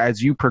like you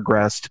as you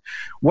progressed,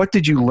 what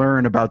did you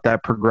learn about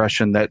that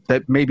progression that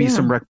maybe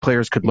some rec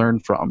players could learn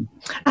from?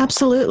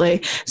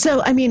 Absolutely.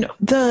 So,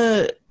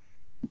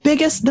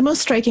 the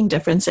most striking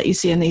difference that you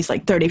see in these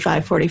 $35,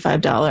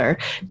 $45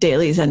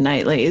 dailies and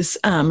nightlies,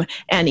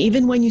 and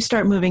even when you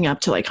start moving up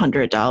to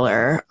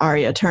 $100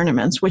 ARIA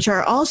tournaments, which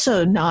are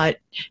also not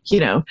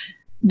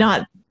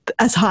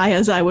as high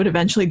as I would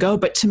eventually go.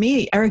 But to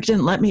me, Eric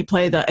didn't let me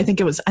play I think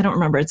it was, I don't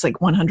remember, it's like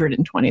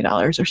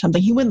 $120 or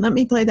something. He wouldn't let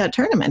me play that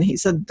tournament. He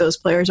said, those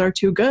players are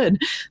too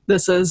good.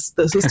 This is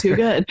too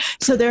good.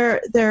 So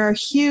there are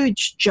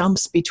huge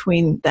jumps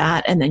between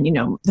that. And then,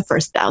 the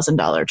first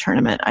 $1,000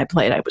 tournament I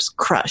played, I was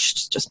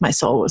crushed. Just my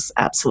soul was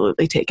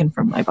absolutely taken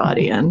from my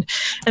body and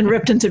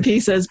ripped into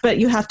pieces. But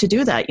you have to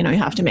do that. You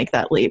have to make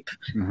that leap.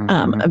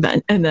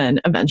 Event, and then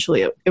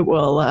eventually it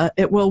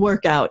will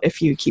work out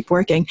if you keep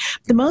working.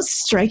 The most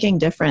striking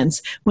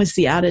difference was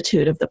the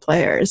attitude of the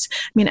players.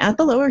 I mean, at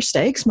the lower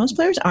stakes, most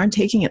players aren't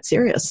taking it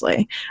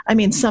seriously. I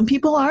mean, some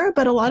people are,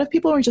 but a lot of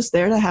people are just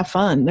there to have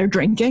fun. They're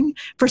drinking.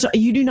 First of all,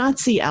 you do not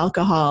see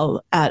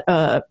alcohol at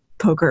a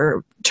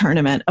poker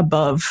tournament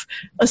above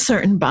a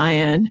certain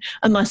buy-in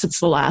unless it's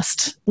the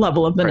last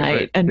level of the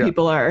night and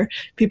people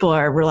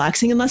are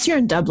relaxing. Unless you're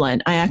in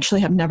Dublin, I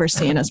actually have never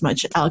seen as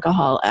much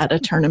alcohol at a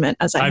tournament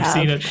as I've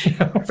seen it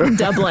from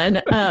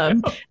Dublin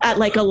at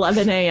like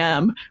 11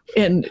 a.m.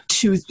 in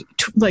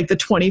like the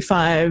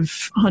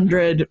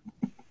 2,500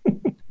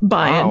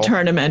 buy-in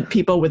tournament,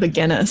 people with a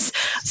Guinness.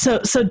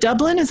 So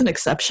Dublin is an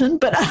exception,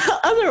 but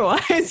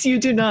otherwise you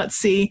do not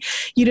see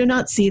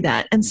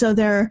that. And so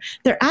their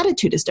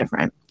attitude is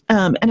different.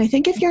 And I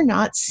think if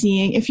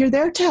you're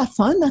there to have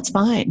fun, that's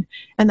fine.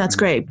 And that's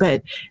great,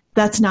 but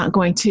that's not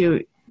going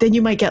to, then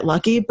you might get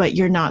lucky, but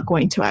you're not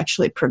going to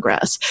actually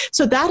progress.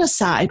 So that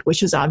aside,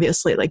 which is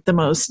obviously like the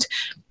most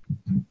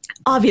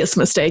obvious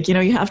mistake,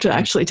 you have to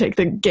actually take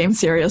the game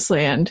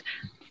seriously and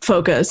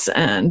focus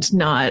and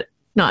not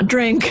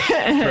drink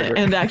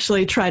and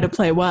actually try to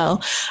play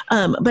well.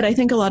 But I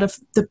think a lot of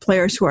the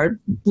players who are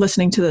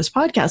listening to this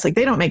podcast, like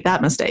they don't make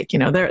that mistake.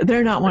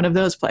 They're not one of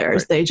those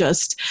players. They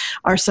just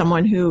are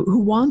someone who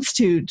wants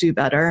to do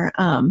better.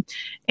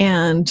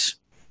 And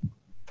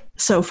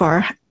so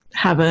far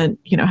haven't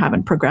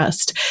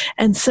progressed.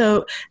 And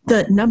so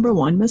the number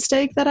one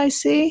mistake that I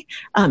see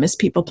is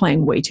people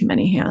playing way too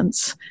many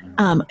hands.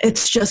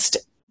 It's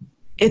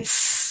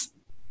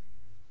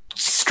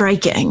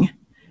striking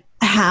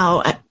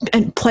how,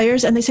 and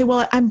players, and they say,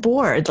 well, I'm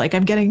bored. Like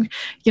I'm getting,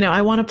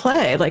 I want to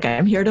play. Like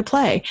I'm here to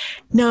play.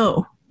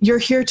 No, you're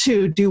here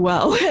to do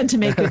well and to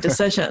make good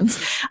decisions.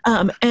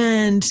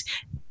 And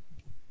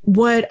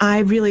what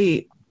I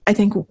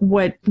think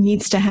what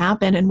needs to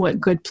happen and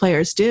what good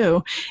players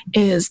do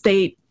is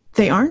they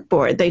aren't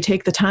bored. They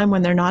take the time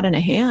when they're not in a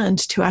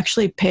hand to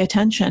actually pay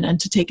attention and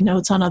to take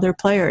notes on other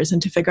players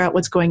and to figure out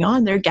what's going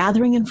on. They're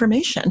gathering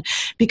information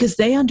because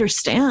they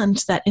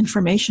understand that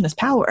information is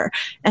power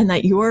and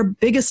that your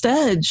biggest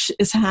edge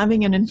is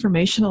having an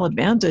informational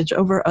advantage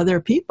over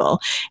other people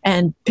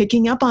and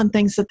picking up on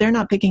things that they're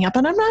not picking up.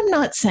 And I'm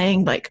not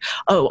saying like,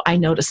 oh, I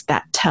noticed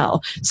that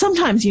tell.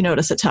 Sometimes you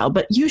notice a tell,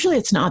 but usually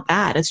it's not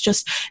that. It's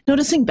just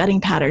noticing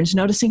betting patterns,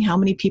 noticing how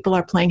many people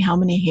are playing how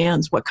many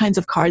hands, what kinds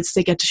of cards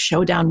they get to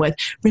show down with,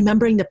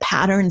 remembering the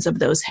patterns of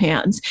those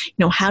hands.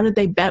 How did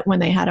they bet when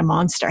they had a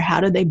monster?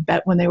 How did they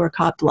bet when they were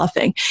caught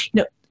bluffing?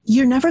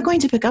 You're never going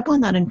to pick up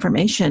on that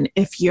information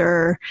if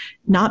you're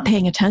not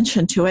paying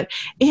attention to it.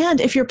 And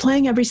if you're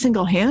playing every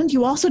single hand,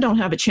 you also don't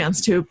have a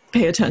chance to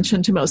pay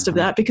attention to most of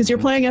that because you're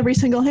playing every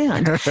single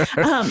hand.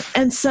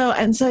 And so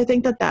I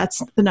think that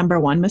that's the number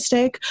one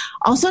mistake.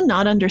 Also,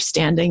 not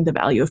understanding the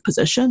value of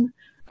position.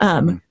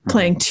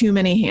 Playing too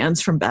many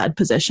hands from bad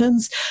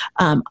positions.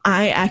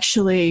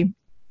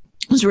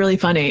 It was really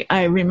funny.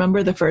 I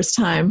remember the first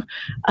time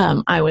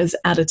I was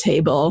at a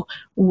table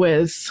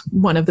with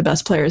one of the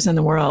best players in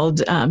the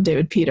world,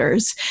 David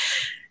Peters,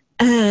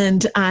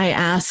 and I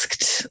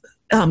asked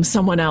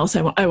someone else,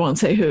 I won't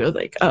say who,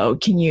 like, oh,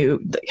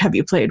 have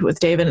you played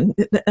with David?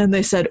 And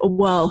they said, oh,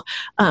 well,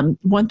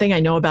 one thing I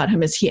know about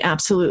him is he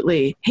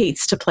absolutely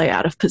hates to play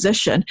out of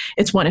position.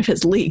 It's one of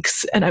his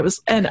leaks. And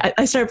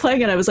I started playing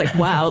it. I was like,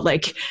 wow,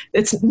 like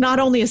it's not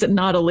only is it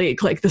not a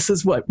leak, like this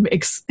is what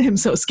makes him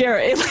so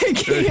scary.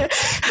 Like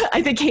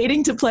I think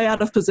hating to play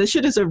out of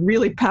position is a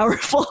really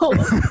powerful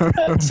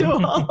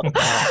tool.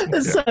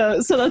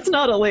 So that's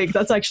not a leak.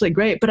 That's actually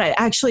great. But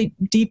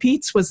D.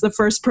 Peets was the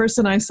first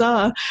person I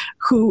saw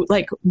who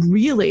like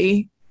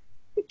really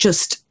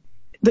just,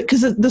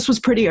 because this was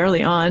pretty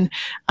early on,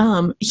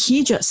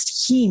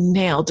 he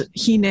nailed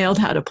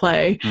how to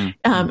play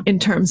in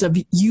terms of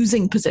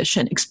using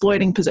position,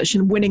 exploiting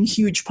position, winning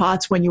huge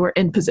pots when you were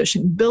in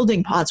position,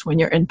 building pots when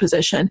you're in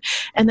position,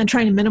 and then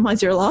trying to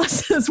minimize your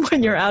losses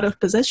when you're out of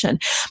position.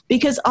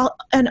 Because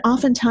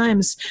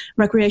oftentimes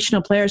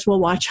recreational players will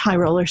watch high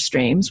roller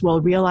streams,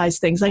 will realize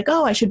things like,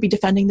 oh, I should be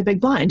defending the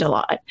big blind a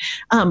lot,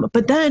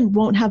 but then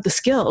won't have the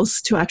skills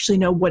to actually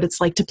know what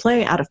it's like to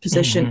play out of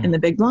position in the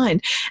big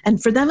blind.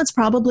 And for them, it's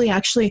probably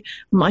actually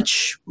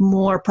much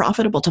more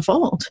profitable to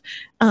fold.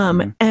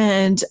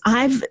 And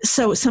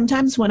so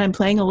sometimes when I'm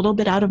playing a little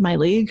bit out of my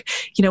league,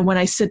 when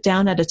I sit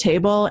down at a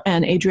table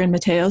and Adrian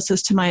Mateos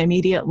is to my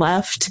immediate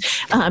left,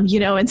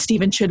 and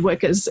Stephen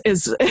Chidwick is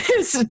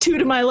two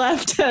to my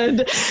left.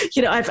 And,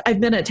 I've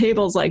been at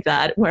tables like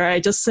that where I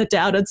just sit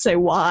down and say,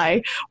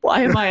 why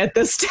am I at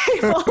this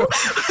table?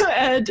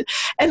 and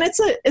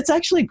it's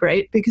actually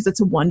great because it's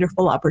a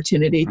wonderful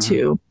opportunity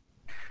to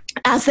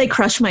as they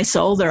crush my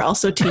soul, they're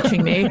also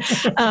teaching me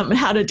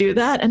how to do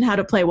that and how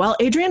to play well.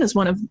 Adrian is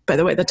one of, by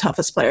the way, the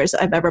toughest players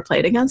I've ever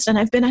played against, and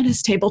I've been at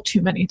his table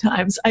too many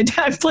times.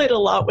 I've played a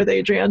lot with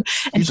Adrian,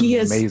 and he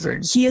is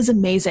amazing. He is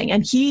amazing,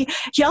 and he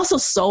also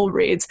soul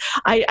reads.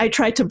 I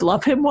tried to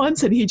bluff him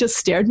once, and he just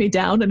stared me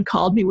down and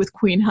called me with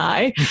Queen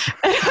High,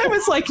 and I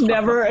was like,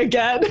 never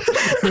again.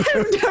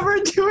 I'm never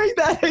doing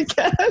that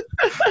again.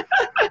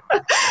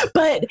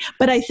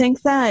 But I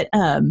think that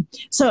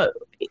so.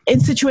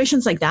 In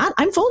situations like that,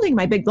 I'm folding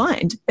my big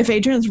blind. If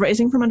Adrian's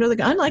raising from under the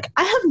gun, like,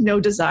 I have no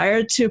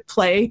desire to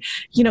play,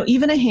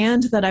 even a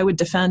hand that I would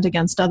defend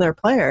against other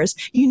players.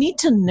 You need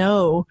to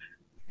know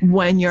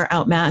when you're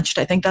outmatched.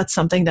 I think that's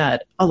something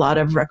that a lot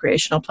of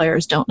recreational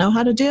players don't know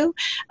how to do.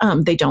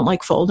 They don't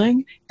like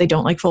folding. They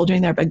don't like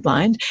folding their big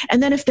blind.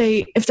 And then if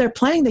they're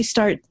playing, they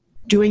start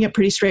doing it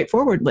pretty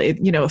straightforwardly,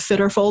 a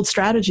fit or fold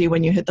strategy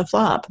when you hit the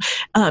flop.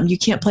 You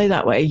can't play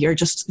that way.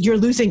 You're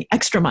losing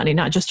extra money,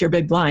 not just your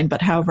big blind,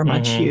 but however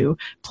much you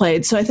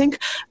played. So I think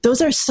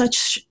those are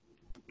such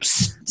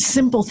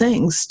simple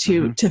things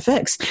to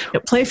fix.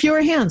 Play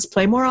fewer hands,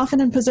 play more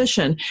often in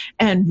position,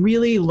 and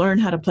really learn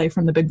how to play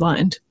from the big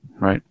blind.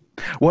 Right.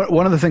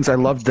 One of the things I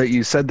loved that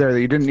you said there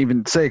that you didn't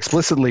even say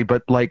explicitly,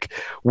 but like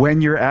when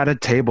you're at a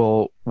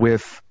table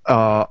with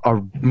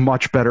a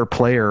much better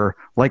player,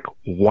 like,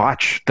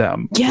 watch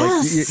them.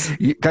 Yes.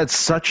 Like, that's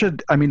such a,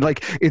 I mean,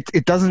 like,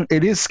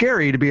 it is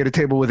scary to be at a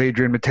table with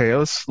Adrian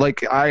Mateos.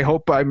 Like, I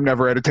hope I'm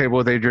never at a table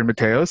with Adrian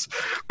Mateos,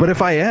 but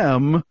if I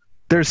am,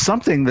 there's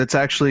something that's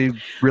actually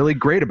really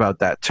great about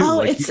that too.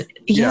 Oh,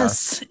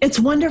 yes, it's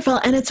wonderful.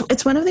 And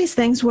it's one of these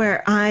things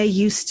where I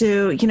used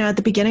to, at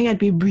the beginning, I'd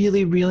be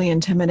really, really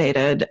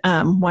intimidated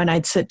when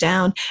I'd sit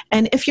down.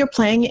 And if you're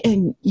playing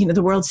in,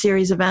 the World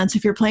Series events,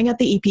 if you're playing at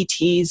the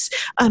EPTs,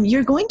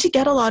 you're going to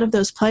get a lot of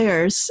those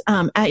players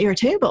at your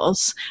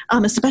tables,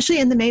 especially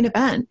in the main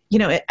event.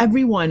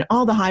 Everyone,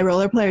 all the high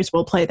roller players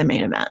will play the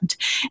main event.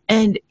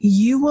 And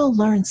you will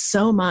learn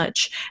so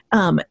much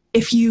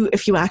if you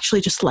actually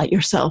just let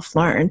yourself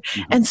learn.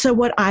 Mm-hmm. And so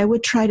what I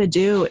would try to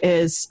do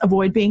is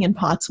avoid being in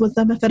pots with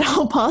them if at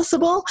all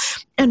possible,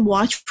 and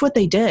watch what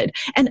they did.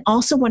 And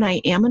also, when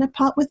I am in a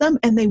pot with them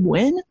and they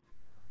win,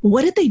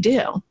 what did they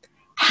do?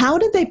 How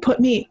did they put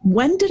me?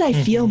 When did I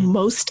feel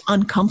most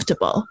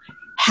uncomfortable?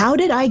 How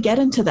did I get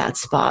into that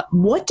spot?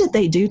 What did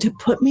they do to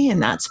put me in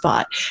that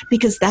spot?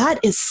 Because that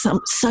is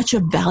such a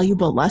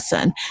valuable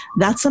lesson.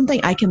 That's something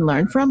I can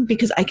learn from,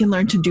 because I can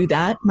learn to do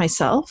that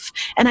myself,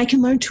 and I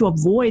can learn to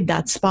avoid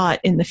that spot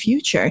in the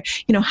future.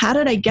 How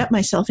did I get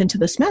myself into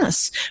this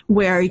mess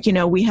where,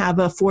 we have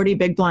a 40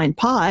 big blind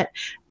pot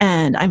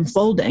and I'm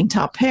folding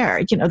top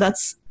pair?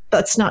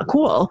 That's not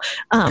cool,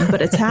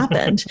 but it's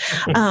happened.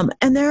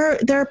 And there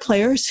are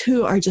players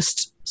who are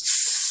just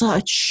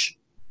such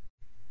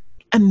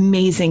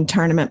amazing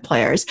tournament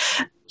players.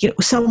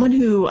 Someone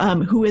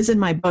who is in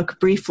my book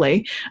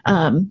briefly,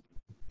 and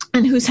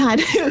who's had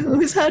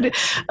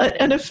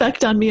an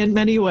effect on me in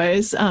many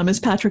ways, is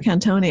Patrick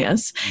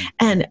Antonius.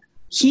 And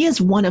he is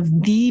one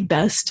of the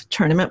best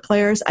tournament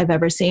players I've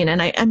ever seen.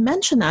 And I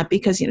mention that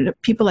because,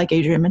 people like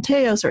Adrian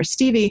Mateos or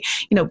Stevie,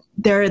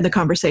 they're in the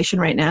conversation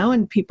right now,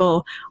 and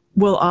people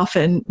will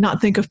often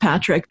not think of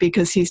Patrick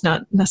because he's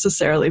not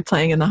necessarily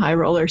playing in the high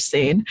roller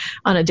scene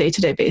on a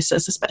day-to-day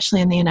basis, especially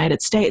in the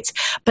United States.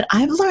 But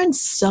I've learned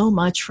so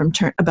much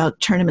about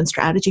tournament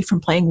strategy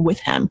from playing with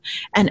him.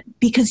 And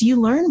because you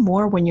learn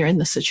more when you're in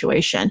the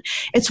situation.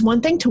 It's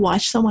one thing to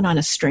watch someone on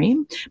a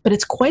stream, but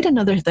it's quite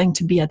another thing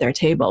to be at their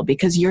table,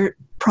 because you're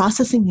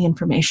processing the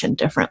information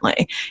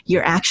differently.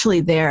 You're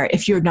actually there.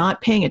 If you're not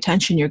paying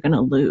attention, you're going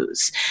to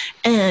lose.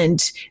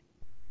 And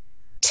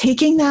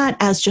taking that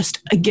as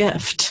just a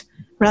gift,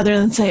 rather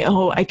than say,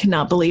 oh, I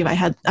cannot believe I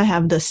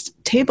have this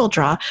table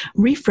draw,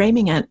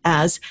 reframing it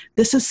as,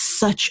 this is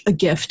such a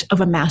gift of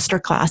a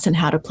masterclass in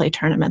how to play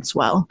tournaments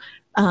well.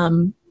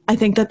 I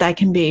think that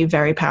can be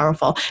very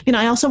powerful.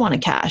 I also want to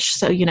cash,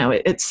 so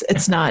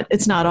it's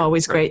not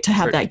always great to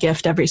have that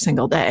gift every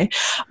single day,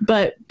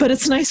 but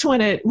it's nice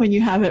when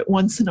you have it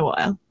once in a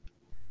while.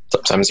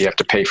 Sometimes you have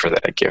to pay for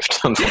that gift,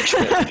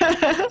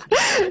 unfortunately.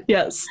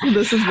 Yes,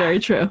 this is very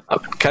true.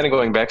 Kind of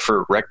going back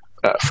for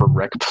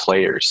rec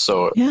players.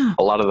 So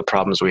a lot of the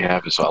problems we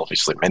have is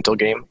obviously mental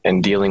game,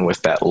 and dealing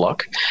with that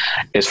luck.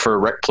 Is for a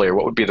rec player,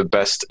 what would be the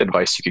best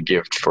advice you could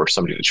give for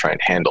somebody to try and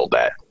handle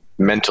that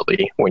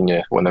mentally when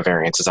the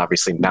variance is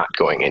obviously not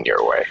going in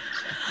your way?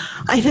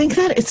 I think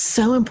that it's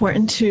so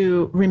important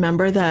to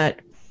remember that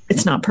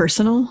it's not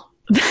personal.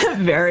 That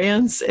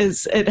variance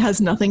it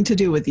has nothing to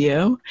do with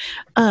you.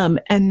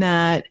 And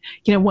that,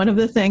 one of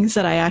the things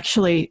that I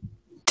actually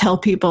tell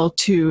people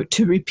to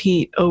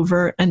repeat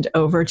over and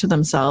over to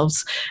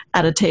themselves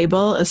at a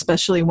table,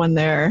 especially when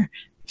they're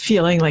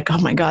feeling like, oh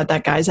my God,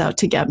 that guy's out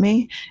to get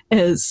me,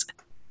 is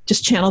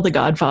just channel the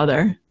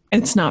Godfather.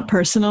 It's not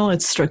personal,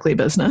 it's strictly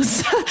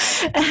business.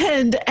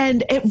 and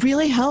it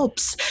really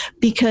helps,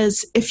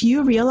 because if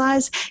you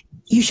realize,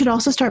 you should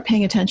also start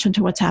paying attention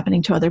to what's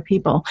happening to other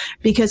people.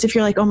 Because if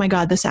you're like, oh my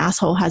God, this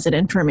asshole has it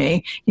in for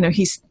me,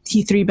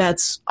 he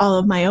 3-bets all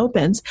of my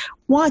opens.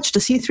 Watch,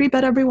 does he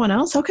 3-bet everyone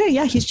else? Okay,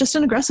 yeah, he's just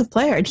an aggressive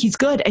player and he's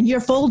good and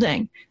you're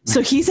folding.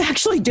 So he's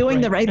actually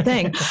doing the right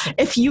thing.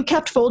 If you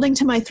kept folding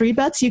to my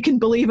 3-bets, you can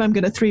believe I'm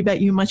going to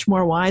 3-bet you much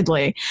more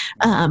widely.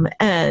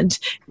 And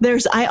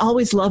I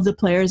always love the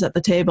players at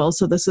the table.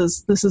 So this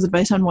is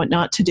advice on what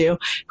not to do,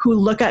 who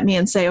look at me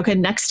and say, okay,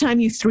 next time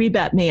you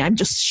 3-bet me, I'm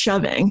just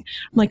shoving.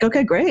 I'm like,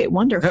 okay, great,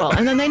 wonderful.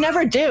 And then they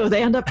never do.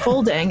 They end up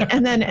folding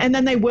and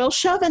then they will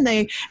shove.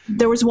 And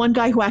there was one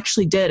guy who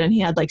actually did, and he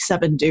had like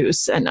 7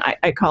 deuce. And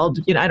I called,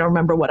 I don't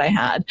remember what I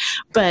had,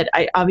 but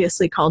I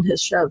obviously called his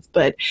shove.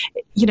 But,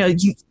 you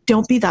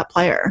don't be that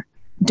player.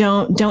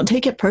 Don't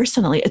take it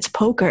personally. It's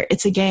poker.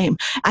 It's a game.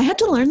 I had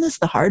to learn this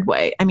the hard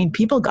way. I mean,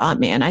 people got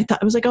me and I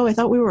was like, oh, I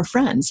thought we were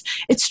friends.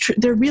 It's true.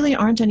 There really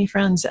aren't any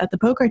friends at the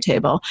poker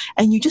table,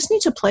 and you just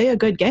need to play a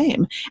good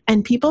game.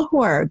 And people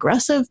who are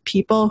aggressive,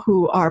 people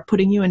who are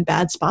putting you in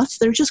bad spots,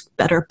 they're just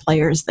better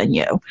players than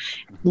you.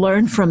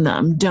 Learn from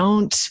them.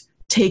 Don't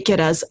take it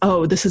as,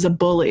 oh, this is a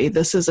bully,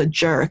 this is a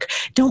jerk.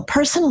 Don't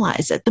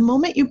personalize it. The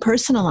moment you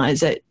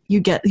personalize it,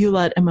 you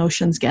let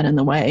emotions get in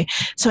the way.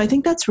 So I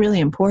think that's really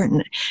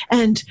important.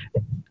 And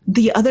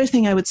the other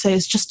thing I would say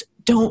is just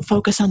don't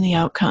focus on the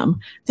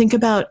outcome. Think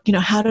about,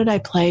 how did I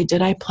play?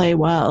 Did I play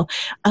well?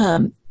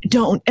 And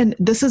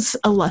this is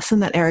a lesson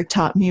that Eric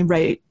taught me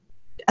right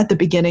at the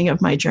beginning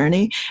of my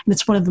journey. And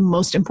it's one of the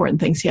most important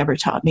things he ever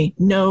taught me.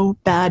 No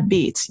bad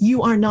beats.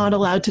 You are not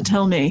allowed to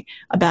tell me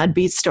a bad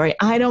beat story.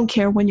 I don't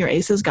care when your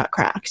aces got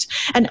cracked.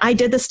 And I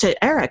did this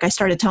to Eric. I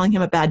started telling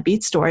him a bad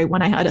beat story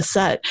when I had a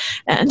set,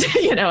 and,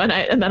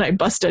 and then I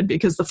busted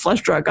because the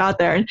flush draw got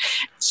there, and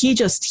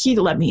he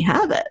let me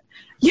have it.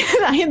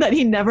 That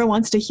he never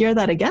wants to hear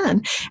that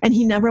again. And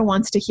he never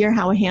wants to hear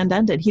how a hand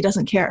ended. He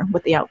doesn't care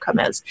what the outcome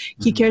is.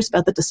 He cares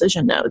about the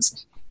decision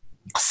nodes.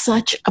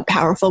 Such a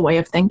powerful way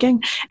of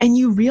thinking. And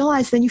you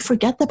realize then you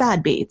forget the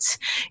bad beats.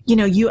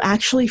 You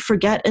actually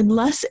forget,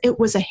 unless it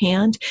was a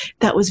hand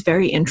that was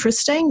very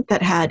interesting,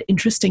 that had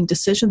interesting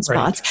decision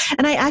spots. Right.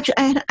 And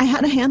I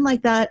had a hand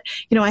like that.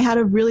 I had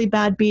a really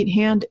bad beat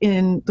hand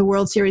in the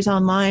World Series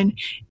Online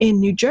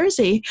in New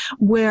Jersey,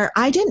 where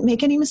I didn't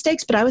make any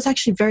mistakes, but I was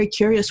actually very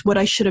curious what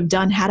I should have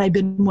done had I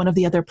been one of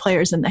the other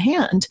players in the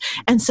hand.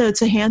 And so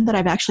it's a hand that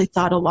I've actually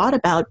thought a lot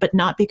about, but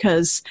not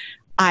because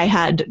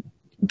I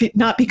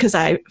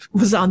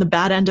was on the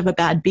bad end of a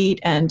bad beat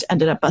and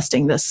ended up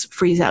busting this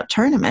freeze-out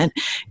tournament.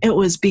 It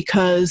was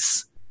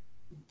because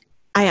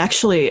I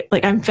actually,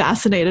 I'm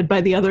fascinated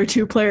by the other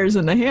 2 players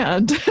in the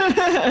hand.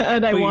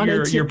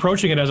 And you're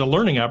approaching it as a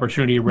learning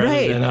opportunity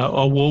rather than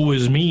a woe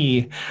is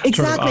me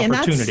sort of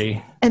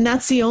opportunity. And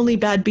that's the only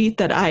bad beat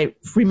that I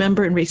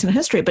remember in recent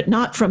history, but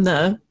not from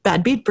the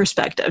bad beat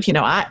perspective.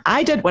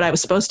 I did what I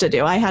was supposed to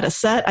do. I had a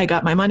set. I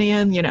got my money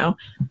in.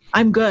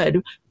 I'm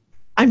good.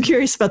 I'm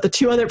curious about the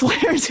 2 other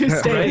players who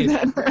stayed in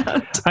that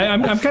round.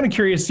 I'm kind of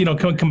curious,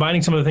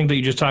 combining some of the things that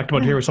you just talked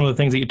about here with some of the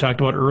things that you talked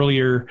about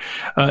earlier.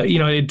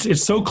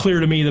 It's so clear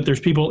to me that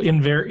there's people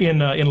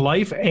in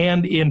life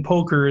and in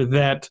poker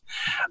that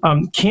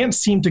can't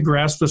seem to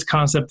grasp this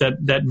concept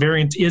that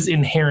variance is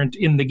inherent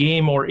in the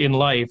game or in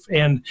life.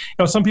 And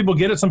some people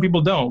get it, some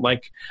people don't.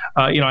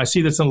 I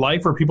see this in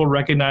life where people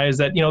recognize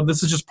that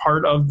this is just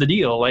part of the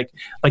deal. Like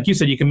you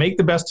said, you can make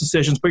the best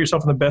decisions, put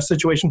yourself in the best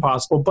situation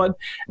possible, but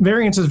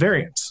variance is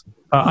variance.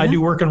 I do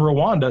work in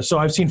Rwanda, so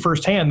I've seen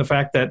firsthand the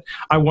fact that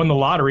I won the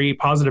lottery,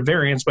 positive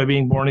variance, by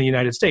being born in the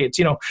United States.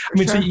 So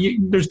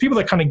there's people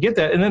that kind of get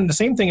that. And then the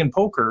same thing in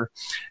poker.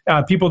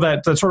 People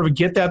that sort of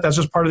get that's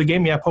just part of the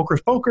game. Yeah,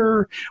 poker's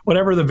poker,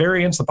 whatever the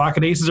variance, the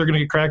pocket aces are going to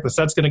get cracked, the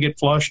set's going to get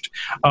flushed,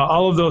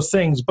 all of those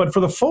things. But for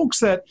the folks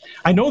that,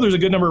 I know there's a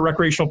good number of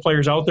recreational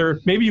players out there,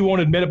 maybe you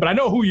won't admit it, but I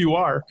know who you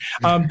are,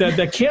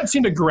 that can't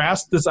seem to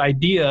grasp this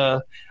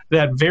idea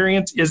that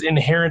variance is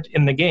inherent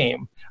in the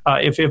game.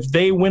 If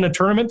they win a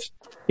tournament,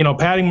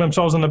 patting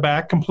themselves on the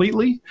back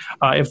completely.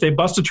 If they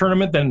bust a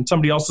tournament, then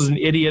somebody else is an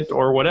idiot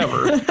or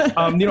whatever.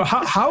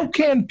 How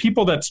can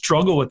people that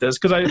struggle with this,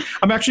 because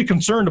I'm actually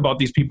concerned about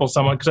these people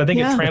somewhat, because I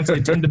think it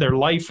translates into their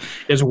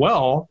life as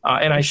well.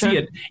 And I see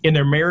it in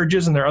their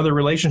marriages and their other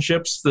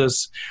relationships,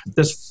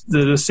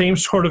 the same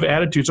sort of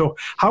attitude. So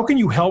how can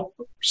you help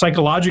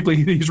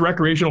psychologically these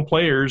recreational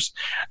players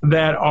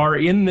that are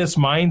in this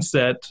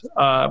mindset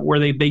where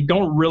they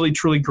don't really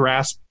truly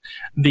grasp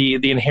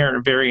the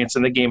inherent variance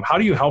in the game? How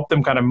do you help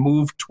them kind of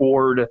move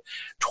toward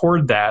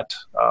that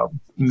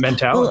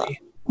mentality?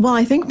 Well,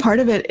 I think part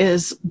of it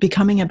is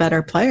becoming a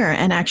better player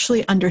and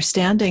actually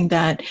understanding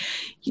that,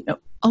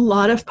 a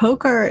lot of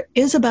poker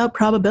is about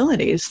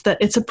probabilities, that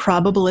it's a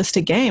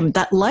probabilistic game,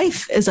 that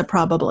life is a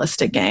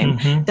probabilistic game,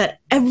 that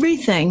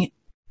everything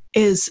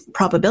is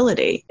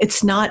probability.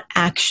 It's not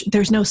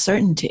there's no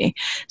certainty.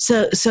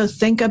 So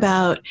think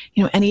about,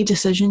 any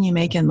decision you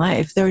make in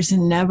life, there's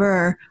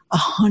never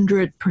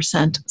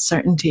 100%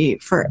 certainty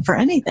for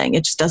anything.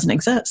 It just doesn't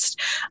exist.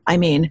 I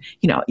mean,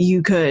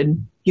 you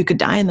could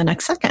die in the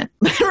next second,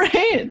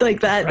 right? Like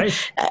that.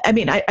 Right. I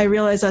mean, I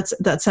realize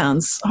that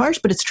sounds harsh,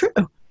 but it's true.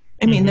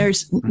 I mean,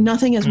 there's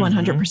nothing is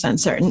 100%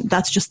 certain.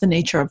 That's just the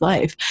nature of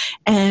life.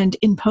 And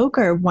in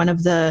poker, one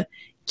of the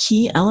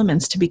key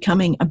elements to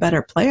becoming a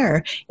better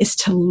player is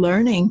to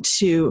learning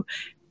to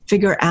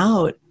figure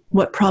out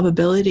what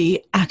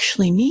probability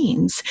actually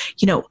means.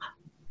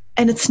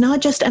 And it's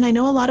not just, and I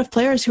know a lot of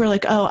players who are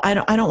like, oh, I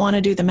don't want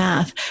to do the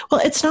math. Well,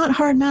 it's not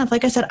hard math.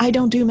 Like I said, I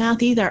don't do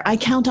math either. I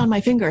count on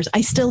my fingers.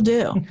 I still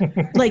do.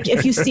 Like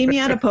if you see me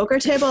at a poker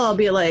table, I'll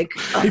be like,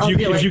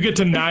 if you get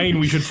to 9,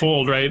 we should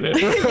fold, right?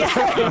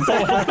 Yeah.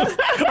 Fold.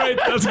 All right,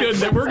 that's good.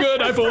 We're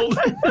good. I fold.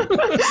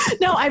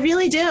 No, I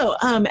really do.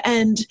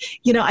 And,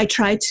 I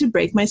try to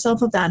break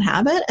myself of that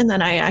habit. And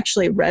then I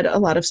actually read a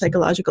lot of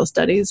psychological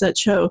studies that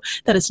show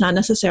that it's not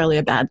necessarily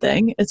a bad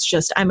thing. It's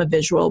just I'm a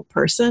visual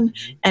person,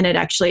 and it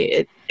actually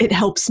it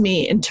helps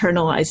me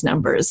internalize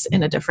numbers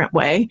in a different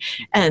way.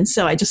 And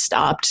so I just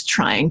stopped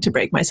trying to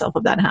break myself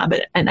of that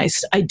habit. And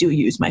I do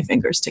use my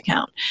fingers to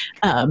count.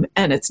 And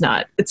it's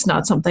not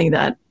something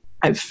that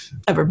I've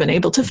ever been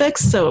able to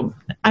fix. So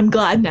I'm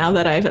glad now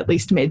that I've at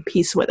least made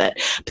peace with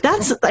it. But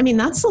that's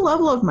the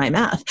level of my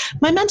math.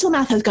 My mental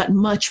math has gotten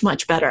much,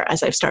 much better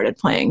as I've started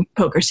playing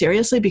poker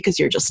seriously, because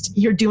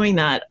you're doing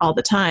that all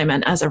the time.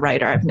 And as a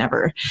writer, I've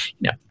never,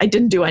 I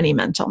didn't do any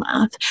mental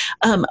math.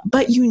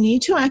 But you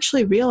need to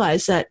actually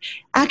realize that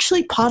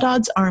actually pot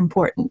odds are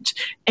important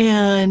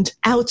and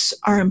outs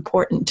are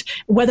important.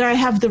 Whether I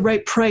have the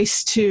right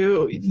price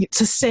to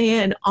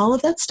stay in, all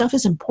of that stuff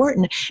is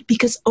important,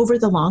 because over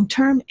the long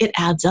term, it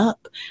adds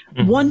up.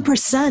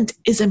 1%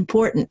 is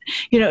important.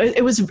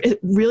 It was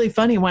really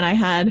funny when I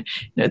had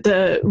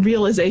the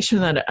realization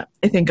that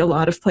I think a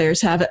lot of players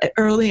have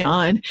early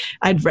on.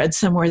 I'd read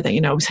somewhere that,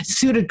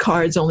 suited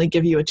cards only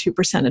give you a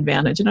 2%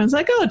 advantage. And I was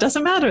like, oh, it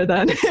doesn't matter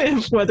then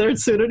whether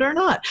it's suited or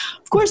not.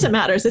 Of course it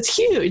matters. It's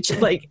huge.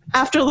 Like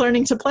after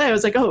learning to play, I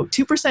was like, oh,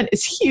 2%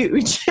 is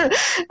huge.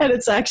 And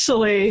it's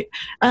actually,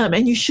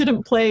 and you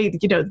shouldn't play,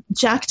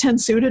 Jack 10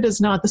 suited is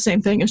not the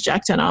same thing as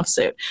Jack 10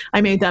 offsuit.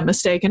 I made that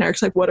mistake and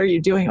Eric's like, what are you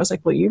doing? I was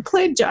like, well, you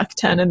played Jack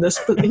 10 in this.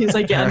 He's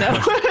like, yeah,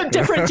 no,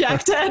 different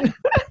Jack 10.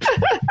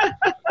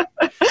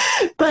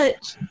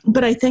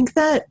 But I think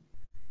that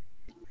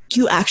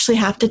you actually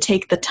have to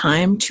take the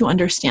time to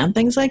understand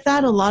things like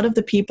that. A lot of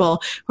the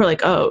people who are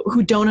like, oh,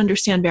 who don't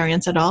understand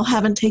variance at all,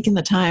 haven't taken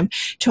the time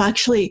to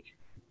actually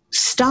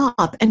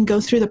stop and go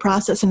through the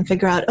process and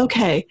figure out,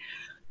 okay,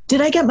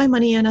 did I get my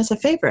money in as a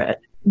favorite?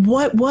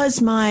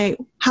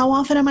 How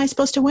often am I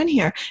supposed to win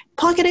here?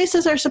 Pocket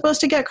aces are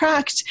supposed to get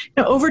cracked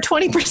over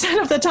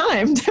 20% of the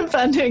time,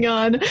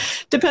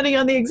 depending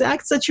on the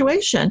exact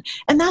situation.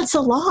 And that's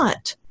a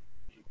lot.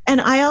 And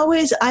I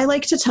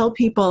like to tell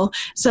people,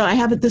 so I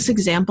have this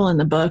example in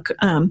the book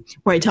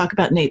where I talk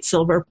about Nate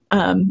Silver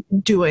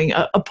doing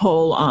a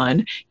poll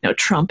on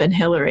Trump and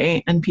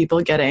Hillary, and people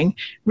getting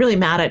really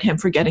mad at him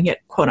for getting it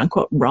quote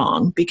unquote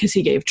wrong, because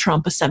he gave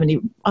Trump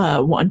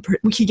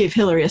he gave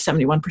Hillary a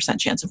 71%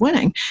 chance of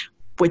winning,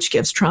 which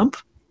gives Trump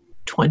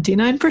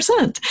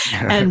 29%.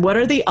 And what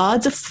are the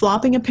odds of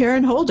flopping a pair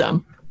and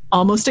hold'em?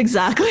 Almost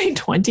exactly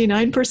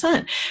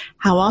 29%.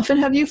 How often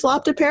have you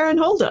flopped a pair and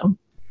hold'em?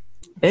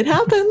 It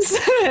happens.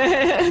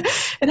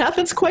 It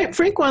happens quite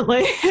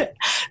frequently.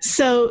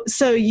 So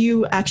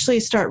you actually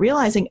start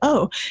realizing,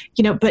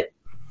 but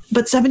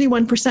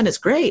 71% is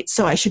great,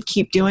 so I should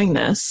keep doing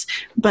this.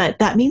 But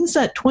that means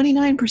that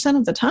 29%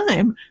 of the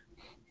time,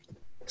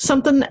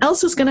 something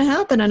else is going to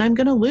happen and I'm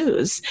going to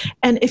lose.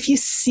 And if you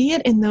see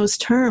it in those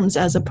terms,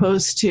 as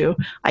opposed to,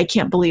 I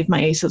can't believe my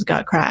aces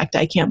got cracked,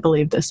 I can't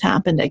believe this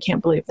happened, I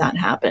can't believe that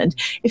happened.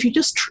 If you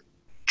just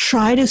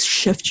try to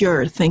shift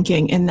your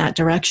thinking in that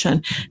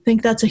direction, I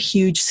think that's a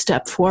huge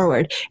step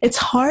forward. It's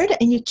hard,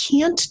 and you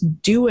can't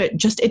do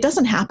it it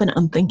doesn't happen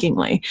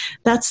unthinkingly.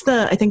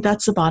 I think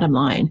that's the bottom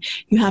line.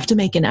 You have to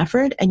make an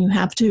effort, and you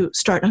have to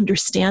start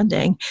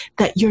understanding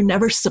that you're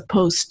never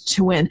supposed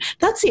to win.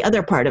 That's the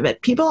other part of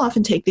it. People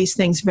often take these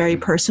things very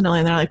personally,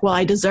 and they're like, well,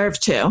 I deserve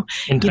to.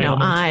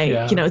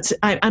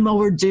 I'm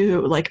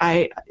overdue. Like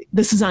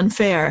this is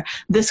unfair.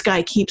 This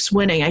guy keeps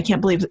winning. I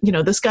can't believe,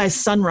 this guy's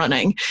sun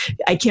running.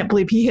 I can't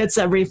believe he hits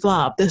every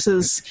flop. This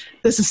is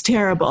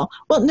terrible.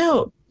 Well,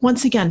 no,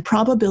 once again,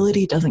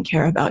 probability doesn't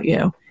care about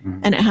you,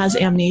 and it has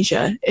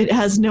amnesia. It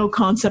has no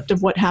concept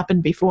of what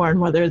happened before and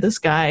whether this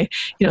guy,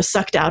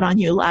 sucked out on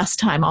you last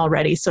time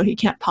already, so he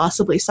can't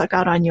possibly suck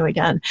out on you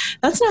again.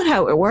 That's not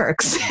how it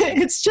works.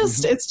 It's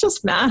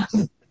just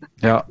math.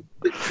 Yeah.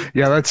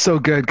 Yeah, that's so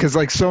good, because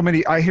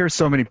I hear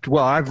so many.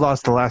 Well, I've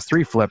lost the last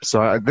 3 flips,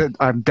 so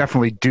I'm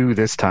definitely due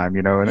this time.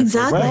 And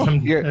exactly.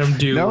 I'm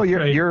due. No,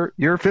 you're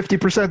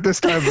 50% this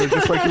time,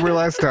 just like you were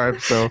last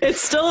time. So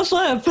it's still a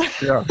flip.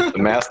 Yeah, the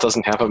math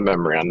doesn't have a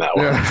memory on that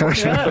one. Yeah.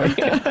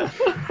 Unfortunately.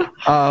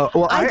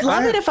 I'd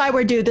love it if I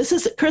were due. This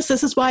is Chris.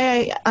 This is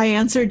why I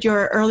answered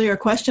your earlier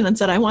question and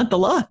said I want the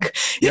luck.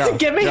 Yeah,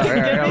 give me.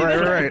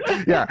 Right.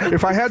 Yeah,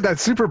 if I had that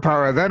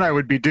superpower, then I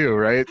would be due,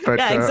 right? But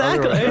yeah,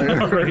 exactly.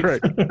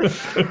 Right.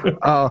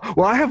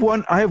 Well, I have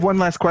one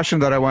last question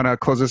that I want to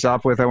close this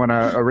off with. I want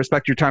to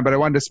respect your time, but I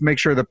wanted to make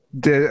sure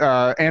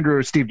that Andrew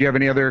or Steve, do you have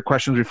any other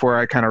questions before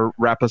I kind of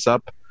wrap us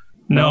up?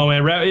 No,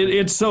 man,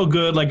 it's so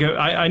good. Like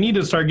I need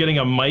to start getting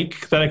a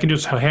mic that I can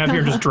just have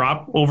here, just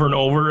drop over and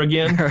over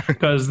again,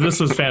 because this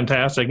is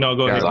fantastic. No,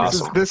 go ahead.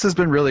 Awesome. This has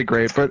been really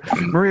great. But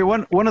Maria,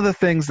 one of the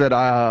things that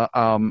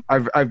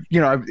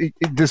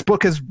this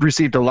book has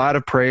received a lot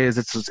of praise.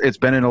 It's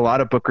been in a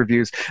lot of book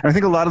reviews, and I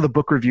think a lot of the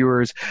book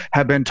reviewers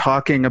have been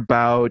talking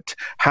about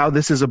how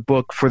this is a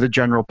book for the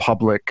general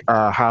public,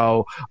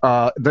 how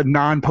the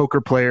non-poker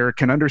player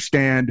can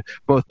understand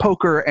both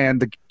poker and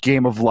the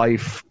game of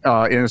life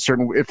in a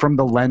certain from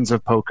the lens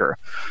of poker.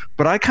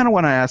 But I kind of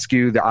want to ask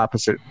you the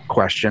opposite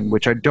question,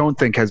 which I don't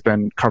think has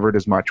been covered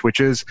as much, which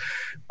is,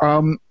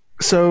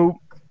 so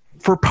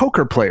for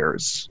poker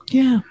players,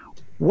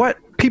 what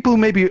people who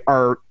maybe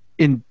are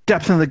in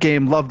depth in the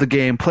game, love the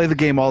game, play the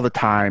game all the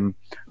time,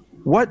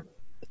 what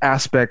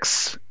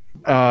aspects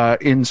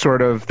in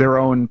sort of their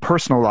own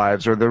personal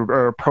lives or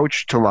their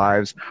approach to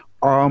lives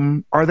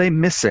are they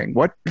missing?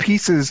 What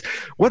pieces,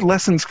 what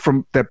lessons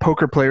from that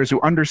poker players who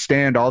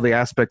understand all the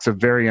aspects of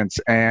variance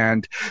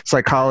and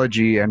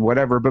psychology and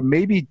whatever, but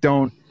maybe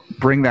don't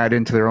bring that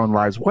into their own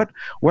lives?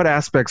 What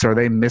aspects are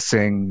they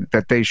missing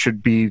that they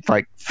should be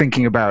like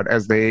thinking about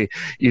as they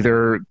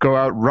either go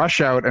out,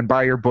 rush out and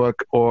buy your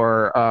book,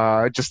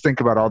 or just think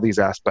about all these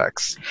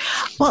aspects?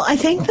 Well, I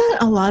think that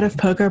a lot of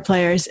poker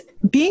players,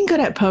 being good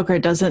at poker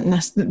does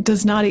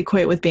not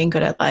equate with being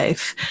good at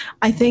life.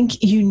 I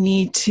think you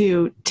need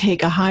to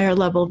take a higher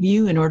level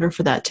view in order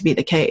for that to be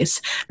the case.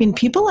 I mean,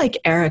 people like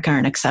Eric are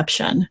an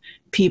exception.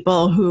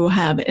 People who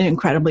have an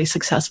incredibly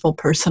successful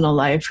personal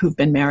life, who've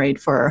been married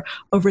for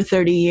over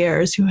 30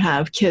 years, who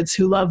have kids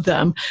who love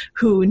them,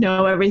 who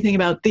know everything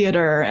about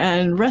theater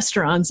and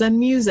restaurants and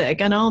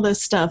music and all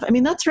this stuff. I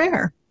mean, that's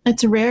rare.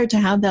 It's rare to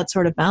have that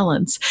sort of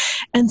balance.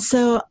 And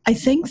so I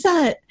think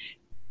that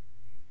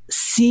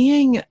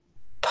seeing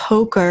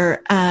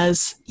poker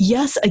as,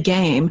 yes, a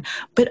game,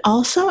 but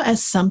also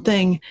as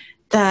something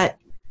that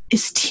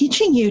is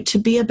teaching you to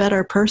be a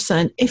better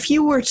person if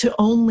you were to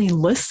only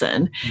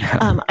listen.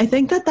 I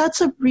think that that's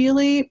a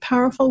really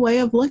powerful way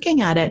of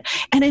looking at it.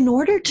 And in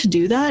order to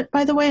do that,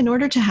 by the way, in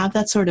order to have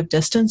that sort of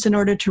distance, in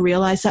order to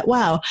realize that,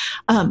 wow,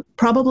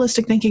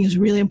 probabilistic thinking is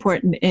really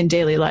important in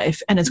daily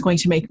life, and it's going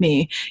to make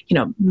me,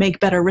 make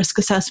better risk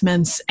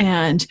assessments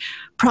and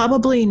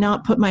probably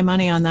not put my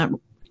money on that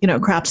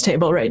craps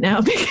table right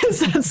now, because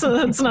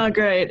that's not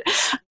great.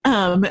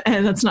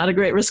 And that's not a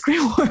great risk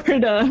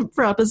reward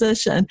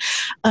proposition.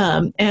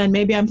 And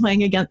maybe I'm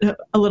playing again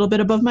a little bit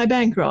above my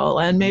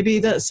bankroll, and maybe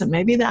this and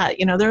maybe that.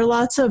 There are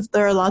lots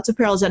of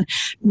perils, and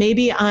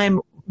maybe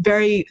I'm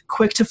very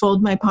quick to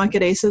fold my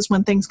pocket aces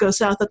when things go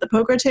south at the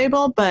poker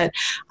table, but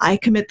I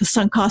commit the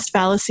sunk cost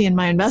fallacy in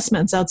my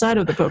investments outside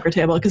of the poker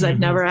table because I've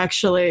never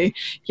actually,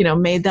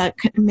 made that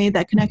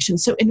connection.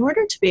 So in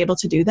order to be able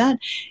to do that,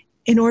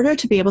 in order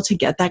to be able to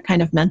get that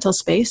kind of mental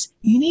space,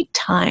 you need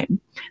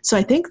time. So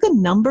I think the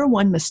number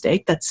one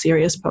mistake that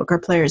serious poker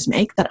players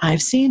make that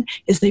I've seen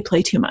is they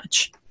play too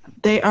much.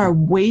 They are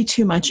way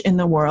too much in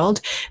the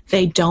world.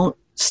 They don't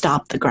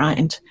stop the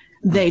grind.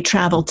 They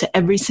travel to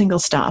every single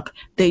stop.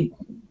 They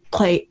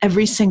play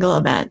every single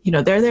event.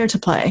 They're there to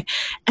play.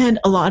 And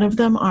a lot of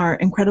them are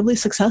incredibly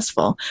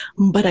successful,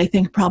 but I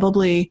think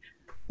probably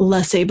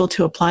less able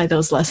to apply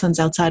those lessons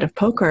outside of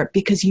poker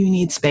because you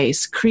need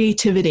space.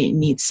 Creativity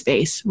needs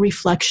space.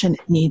 Reflection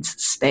needs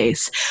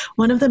space.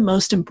 One of the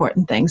most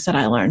important things that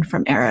I learned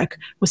from Eric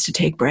was to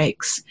take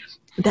breaks,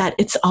 that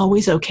it's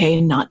always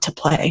okay not to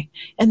play,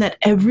 and that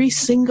every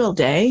single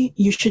day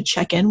you should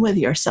check in with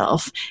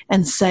yourself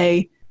and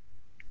say,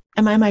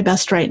 am I my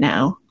best right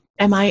now?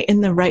 Am I in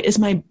the right, is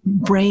my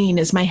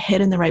head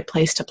in the right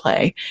place to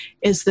play?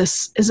 Is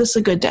this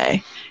a good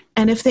day?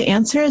 And if the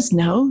answer is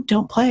no,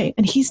 don't play.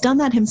 And he's done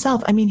that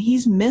himself. I mean,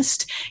 he's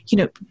missed,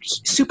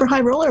 super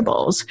high roller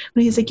bowls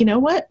when he's like, you know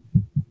what?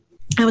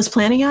 I was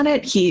planning on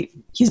it.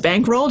 He's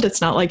bankrolled. It's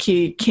not like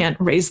he can't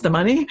raise the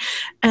money.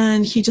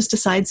 And he just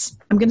decides,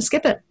 I'm going to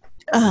skip it.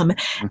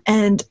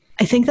 And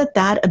I think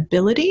that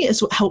ability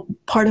is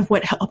part of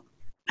what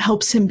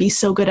helps him be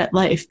so good at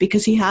life,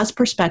 because he has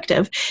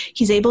perspective.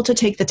 He's able to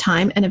take the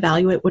time and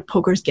evaluate what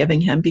poker's giving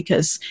him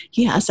because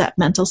he has that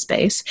mental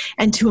space,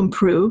 and to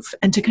improve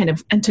and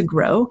to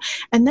grow.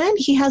 And then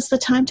he has the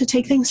time to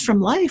take things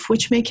from life,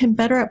 which make him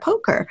better at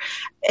poker.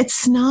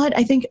 It's not,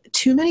 I think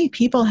too many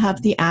people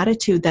have the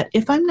attitude that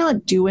if I'm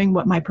not doing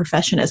what my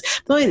profession is,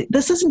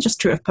 this isn't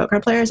just true of poker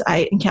players.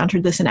 I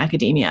encountered this in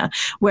academia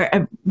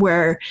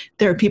where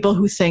there are people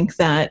who think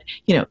that,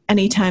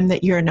 anytime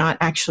that you're not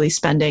actually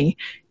spending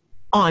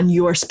on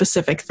your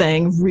specific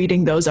thing,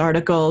 reading those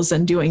articles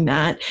and doing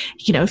that.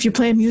 If you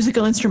play a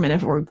musical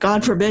instrument, or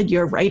God forbid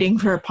you're writing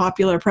for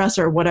popular press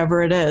or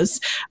whatever it is,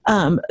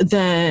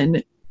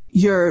 then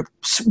you're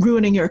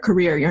ruining your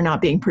career. You're not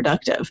being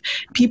productive.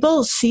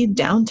 People see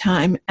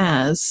downtime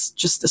as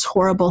just this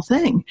horrible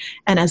thing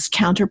and as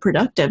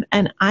counterproductive.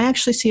 And I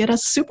actually see it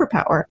as a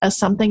superpower, as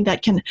something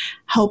that can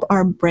help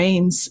our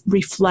brains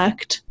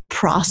reflect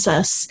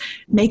process,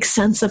 make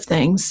sense of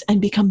things, and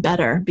become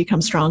better,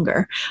 become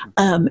stronger.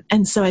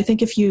 And so I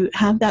think if you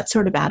have that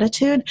sort of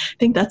attitude, I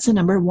think that's the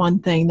number one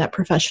thing that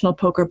professional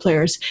poker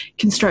players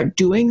can start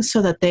doing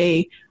so that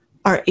they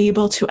are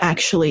able to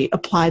actually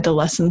apply the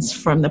lessons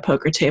from the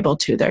poker table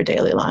to their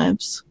daily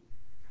lives.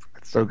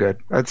 So good.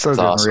 That's so good,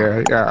 awesome.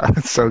 Maria. Yeah,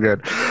 it's so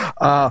good.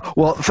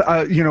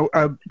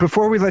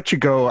 Before we let you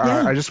go,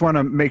 I just want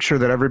to make sure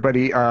that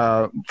everybody,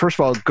 first of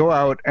all, go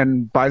out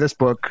and buy this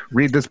book,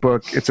 read this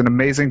book. It's an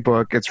amazing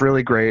book. It's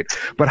really great.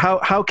 But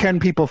how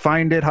can people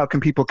find it? How can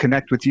people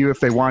connect with you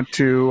if they want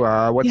to?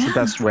 What's the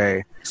best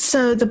way?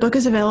 So the book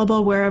is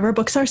available wherever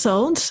books are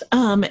sold.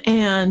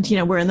 And,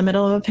 we're in the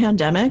middle of a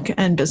pandemic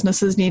and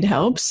businesses need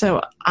help.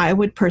 So I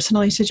would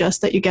personally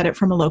suggest that you get it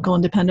from a local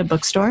independent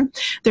bookstore.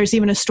 There's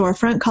even a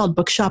storefront called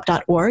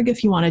bookshop.org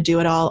if you want to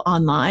do it all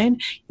online.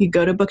 You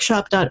go to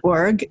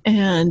bookshop.org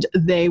and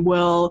they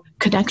will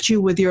connect you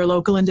with your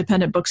local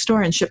independent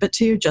bookstore and ship it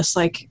to you just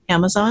like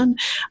Amazon.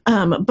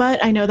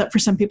 But I know that for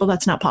some people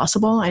that's not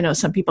possible. I know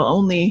some people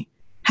only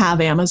have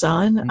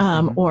Amazon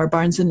or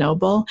Barnes &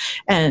 Noble.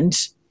 And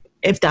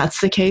if that's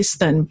the case,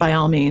 then by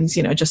all means,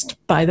 just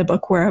buy the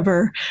book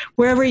wherever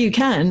you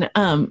can.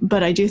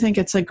 But I do think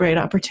it's a great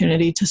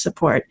opportunity to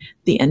support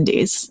the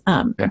indies.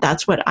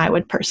 That's what I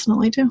would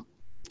personally do.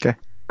 Okay.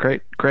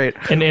 Great.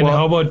 And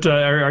how about,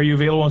 are you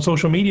available on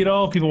social media at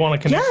all? If people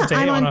want to connect and say,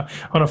 hey, I want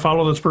to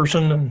follow this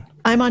person.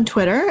 I'm on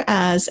Twitter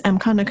as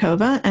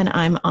mkonnikova, and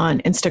I'm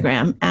on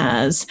Instagram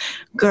as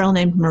Girl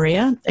Named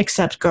Maria,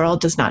 except girl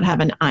does not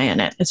have an I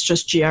in it. It's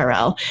just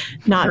GRL.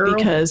 Not girl.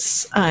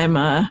 Because I'm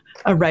a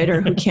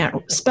writer who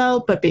can't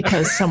spell, but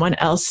because someone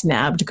else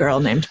nabbed Girl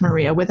Named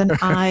Maria with an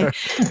I.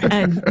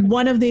 And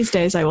one of these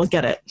days I will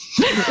get it.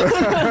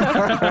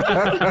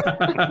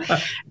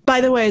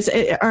 By the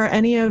way, are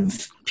any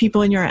of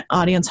people in your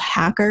audience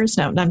hackers?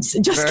 No, I'm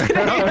just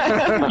kidding.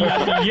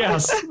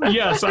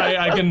 Yes.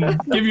 I can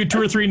give you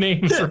 2 or 3 names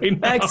right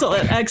now.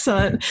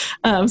 Excellent.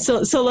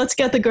 So let's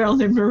get the Girl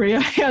Named Maria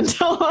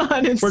handle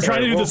on Instagram. We're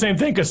trying to do the same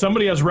thing because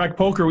somebody has Rec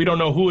Poker. We don't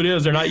know who it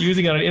is. They're not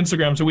using it on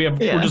Instagram, so we're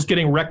just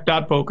getting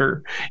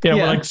rec.poker.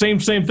 We're like same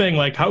thing.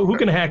 Like who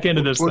can hack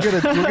into this? We'll get a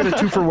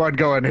 2-for-1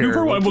 going here.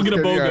 2-for-1. We'll get a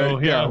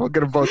BOGO. Yeah, we'll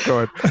get them both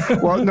going.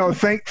 Well, no,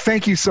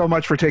 thank you so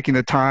much for taking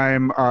the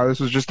time. This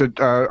was just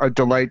a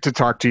delight to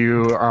talk to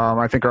you.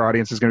 I think our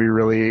audience is going to be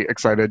really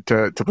excited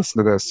to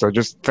listen to this. So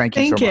just thank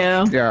you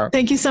so much. Yeah.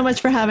 Thank you so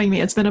much for having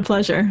me. It's been a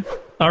pleasure.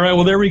 All right.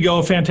 Well, there we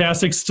go.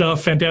 Fantastic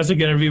stuff. Fantastic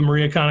interview.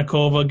 Maria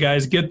Konnikova.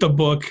 Guys, get the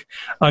book.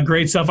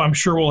 Great stuff. I'm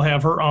sure we'll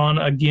have her on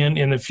again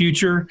in the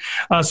future.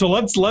 So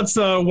let's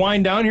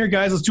wind down here,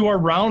 guys. Let's do our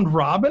round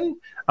robin.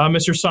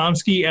 Mr.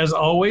 Somsky, as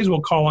always,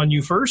 we'll call on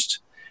you first.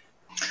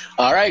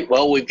 All right.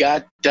 Well, we've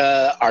got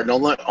our No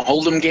Limit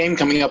Hold'em game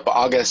coming up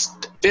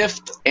August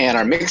 5th and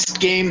our mixed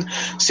game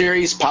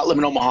series, Pot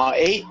Limit Omaha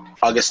 8,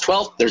 August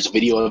 12th. There's a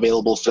video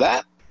available for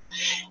that.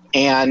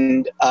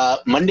 And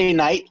Monday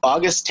night,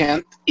 August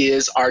 10th,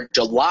 is our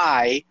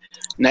July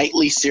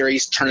Nightly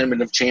Series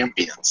Tournament of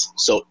Champions.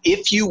 So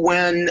if you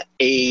win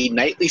a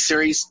Nightly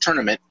Series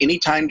tournament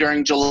anytime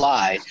during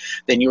July,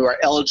 then you are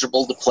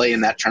eligible to play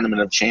in that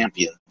Tournament of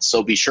Champions.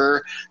 So be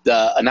sure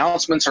the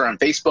announcements are on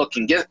Facebook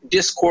and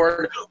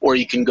Discord, or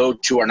you can go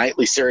to our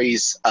Nightly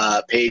Series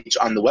page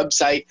on the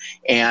website,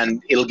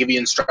 and it'll give you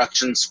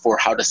instructions for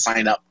how to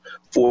sign up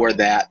for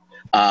that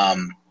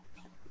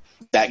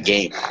that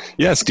game.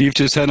 Yeah, Steve,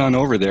 just head on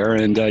over there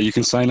and you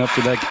can sign up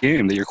for that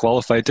game that you're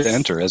qualified to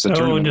enter as a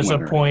tournament winner.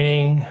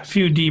 Disappointing. A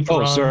few deep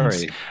runs.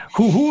 Sorry.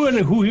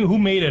 Who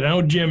made it? I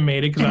know Jim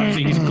made it because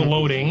obviously he's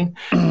gloating.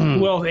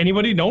 Well,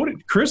 anybody know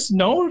it? Chris,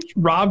 no?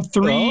 Rob,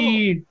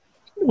 3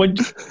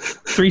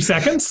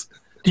 seconds?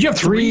 Did you have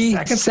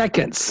 3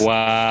 seconds? Wow.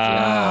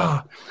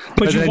 Yeah.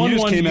 But you won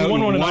one. You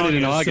won one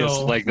in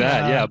August like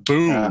that. Yeah,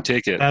 boom,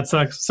 take it. That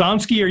sucks.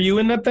 Somsky, are you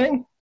in that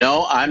thing?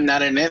 No, I'm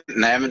not in it,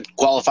 and I haven't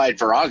qualified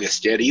for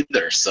August yet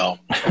either. So,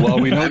 well,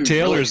 we know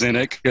Taylor's in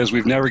it because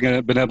we've never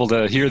been able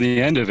to hear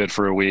the end of it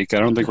for a week. I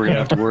don't think we're going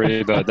to have to worry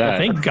about that.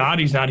 Thank God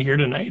he's not here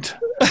tonight.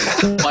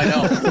 Well, I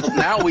know. Well,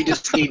 now we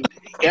just need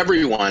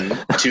everyone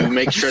to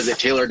make sure that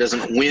Taylor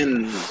doesn't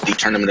win the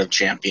Tournament of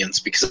Champions,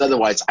 because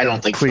otherwise I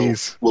don't think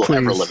we'll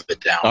ever live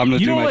it down. I'm going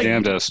to do my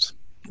damnedest.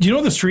 Do you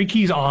know the streak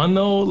he's on,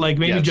 though? Like,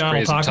 maybe John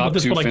will talk about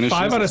this, but like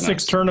 5 out of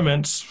 6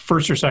 tournaments,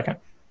 first or second.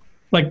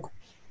 Like,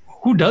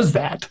 who does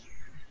that?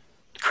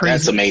 Crazy.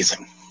 That's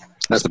amazing.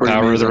 That's the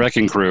power of the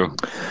Wrecking Crew.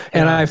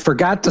 And I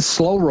forgot to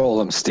slow roll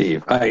him,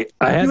 Steve. I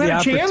had the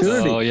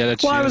opportunity. Oh, yeah,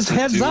 well, I was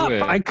heads up.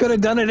 I could have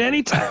done it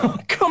anytime. Oh,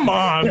 come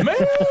on,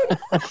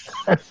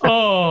 man.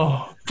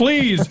 Oh,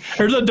 please.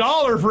 There's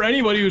 $1 for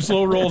anybody who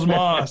slow rolls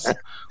Moss.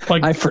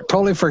 Like, I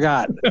totally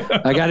forgot.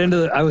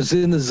 I was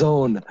in the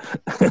zone.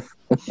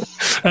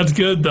 That's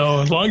good,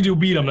 though. As long as you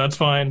beat him, that's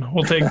fine.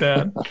 We'll take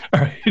that.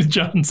 All right,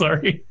 John,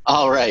 sorry.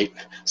 All right.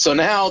 So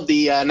now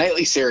the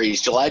Nightly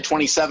Series, July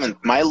 27th,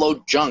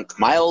 Milo Junk.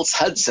 Miles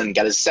Hudson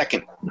got his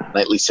second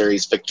Nightly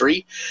Series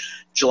victory.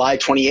 July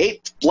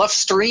 28th, Bluff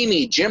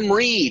Sterini, Jim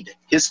Reed,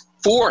 his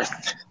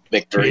fourth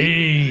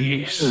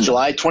victory. Jeez.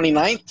 July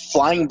 29th,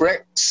 Flying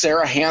Brick,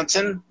 Sarah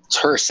Hansen. It's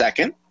her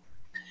second.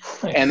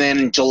 Nice. And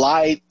then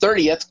July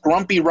 30th,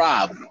 Grumpy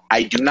Rob.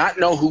 I do not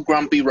know who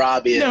Grumpy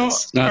Rob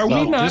is. Now, are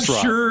we not this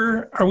Rob.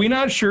 sure? Are we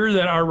not sure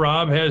that our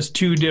Rob has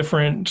two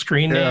different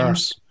screen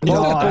names?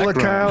 Multiple Not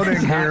accounting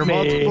here. Not me.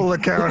 Multiple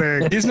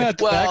accounting. He's not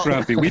Well- that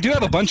grumpy. We do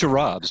have a bunch of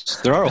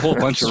Robs. There are a whole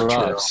bunch of True.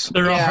 Robs.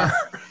 There Yeah.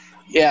 are.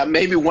 Yeah,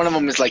 maybe one of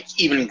them is like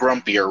even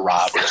grumpier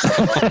Rob or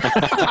something.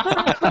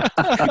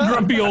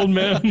 Grumpy old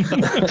men.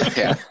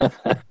 Yeah.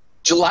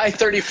 July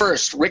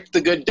 31st, Rick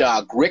the Good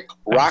Dog, Rick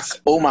Rock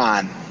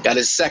Oman got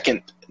his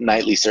second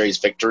nightly series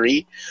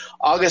victory.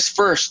 August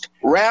 1st,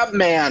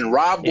 Rabman,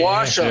 Rob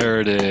Washam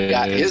There it is.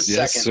 got his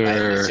Yes, second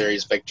nightly sir.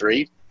 series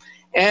victory.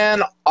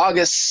 And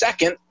August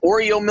 2nd,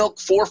 Oreo Milk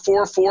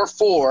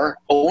 4444,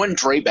 Owen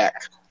Drabeck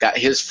got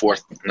his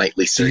fourth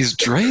nightly series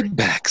These victory.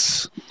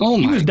 Draybacks. Oh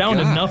He my was down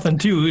to God. nothing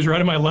too. He was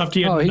right on my left.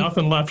 He had Oh, he-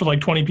 nothing left for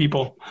like 20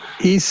 people.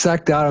 He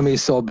sucked out of me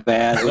so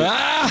bad.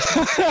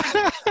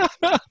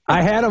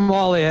 I had them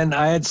all in.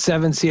 I had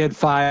 7s, he had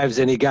 5s,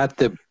 and he got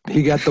the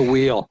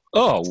wheel.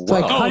 Oh, It's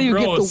like, wow. how do you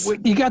gross.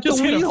 get the? You got Just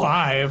the hit a wheel.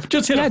 5.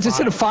 Just hit Yeah, a just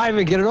hit a 5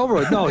 and get it over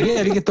with. No, he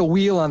had to get the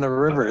wheel on the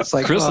river. It's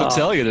like Chris will oh,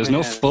 tell you, there's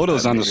no man.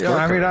 photos on the Yeah, scorecard.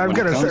 I mean, I'm when it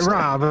gonna comes say, to-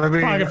 Rob. I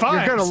mean, Pocket you're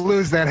fives. gonna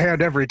lose that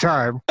hand every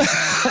time.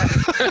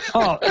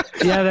 Oh,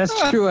 yeah, that's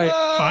true.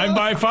 5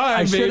 by 5,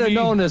 I should have baby.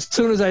 known as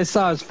soon as I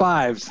saw his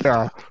 5s.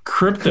 Yeah,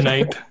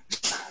 Kryptonite.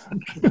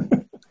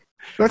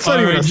 that's not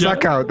All even right, a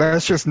suck out.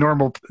 That's just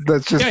normal.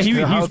 That's just Yeah, he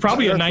was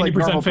probably a that's 90%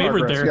 normal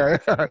favorite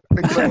progress. Yeah,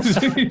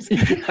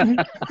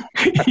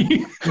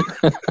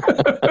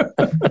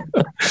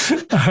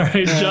 All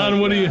right, John,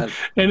 what do you,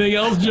 anything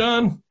else,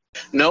 John?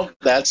 Nope,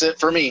 that's it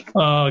for me.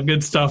 Oh,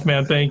 good stuff,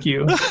 man. Thank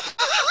you.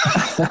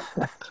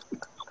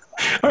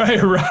 All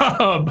right,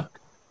 Rob.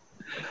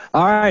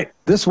 All right,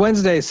 this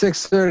Wednesday,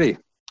 6:30,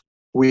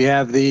 we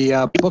have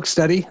the book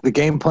study, The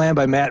Game Plan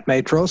by Matt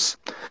Matros.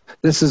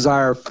 This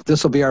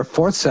will be our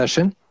fourth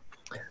session.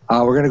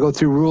 We're going to go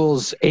through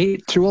rules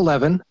 8 through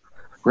 11.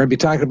 We're going to be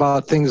talking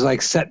about things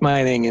like set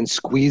mining and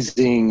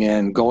squeezing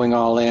and going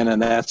all in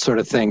and that sort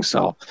of thing.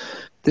 So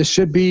this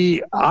should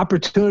be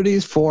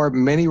opportunities for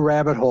many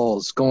rabbit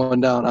holes going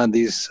down on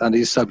these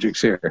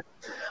subjects here.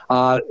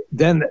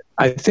 Then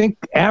I think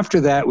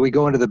after that we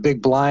go into the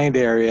big blind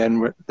area,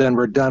 and then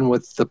we're done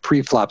with the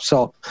pre-flop.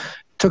 So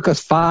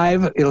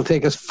it'll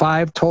take us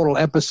 5 total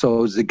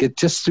episodes to get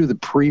just through the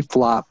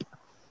pre-flop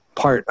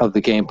part of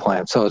the game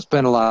plan. So it's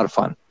been a lot of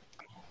fun.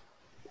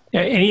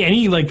 Yeah,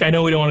 any like, I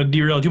know we don't want to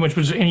derail too much,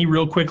 but just any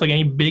real quick, like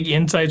any big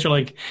insights or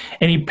like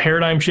any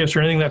paradigm shifts or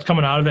anything that's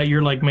coming out of that,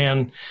 you're like,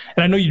 man,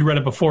 and I know you'd read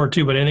it before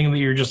too, but anything that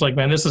you're just like,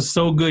 man, this is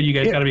so good. You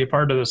guys got to be a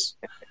part of this.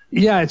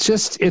 Yeah,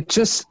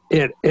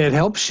 it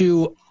helps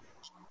you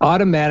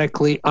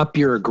automatically up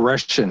your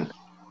aggression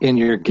in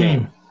your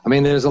game. I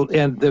mean,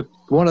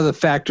 one of the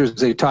factors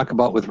they talk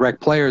about with rec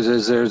players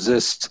is there's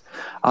this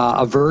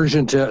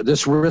aversion to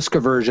this risk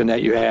aversion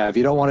that you have.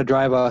 You don't want to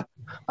drive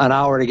an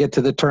hour to get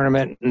to the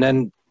tournament and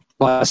then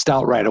bust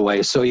out right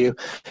away. So you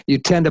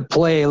tend to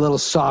play a little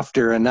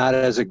softer and not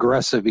as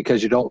aggressive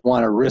because you don't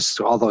want to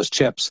risk all those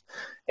chips.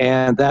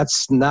 And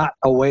that's not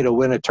a way to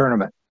win a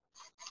tournament.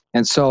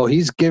 And so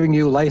he's giving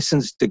you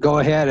license to go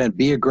ahead and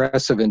be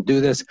aggressive and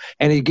do this.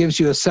 And he gives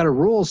you a set of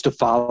rules to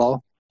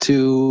follow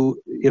so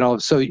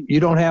you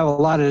don't have a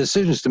lot of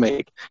decisions to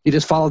make. You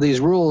just follow these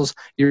rules.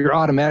 You're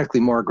automatically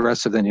more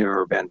aggressive than you've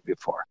ever been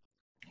before.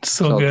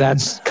 So good.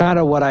 That's kind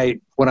of what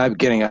I'm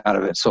getting out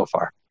of it so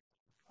far.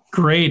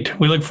 Great.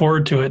 We look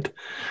forward to it.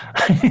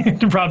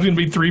 You're probably going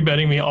to be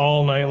 3-betting me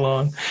all night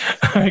long.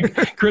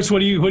 Chris, what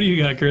do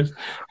you got, Chris?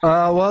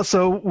 Well,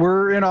 so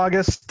we're in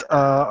August.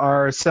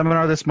 Our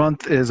seminar this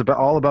month is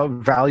all about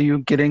value,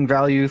 getting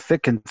value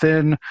thick and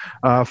thin,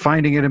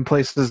 finding it in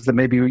places that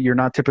maybe you're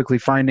not typically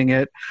finding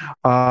it.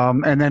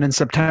 And then in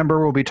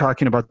September, we'll be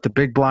talking about the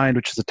big blind,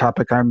 which is a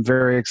topic I'm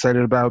very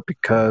excited about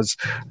because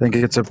I think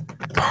it's a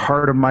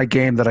part of my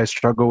game that I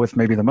struggle with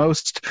maybe the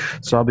most.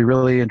 So I'll be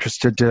really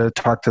interested to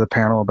talk to the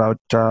panel about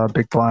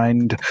big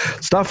blind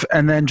stuff.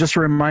 And then just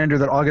a reminder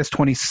that August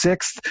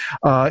 26th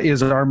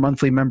is our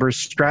monthly members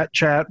strat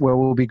chat, where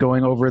we'll be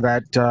going over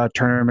that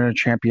Tournament of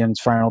Champions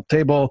final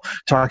table,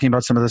 talking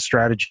about some of the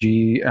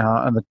strategy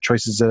and the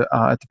choices at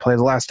the play.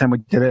 The last time we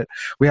did it,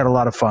 we had a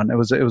lot of fun. It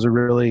was a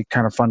really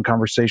kind of fun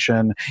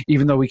conversation.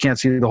 Even though we can't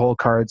see the whole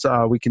cards,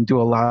 we can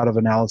do a lot of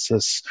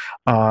analysis,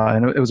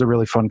 and it was a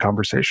really fun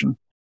conversation.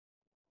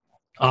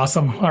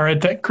 Awesome. All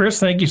right,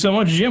 Chris, thank you so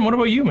much. Jim, what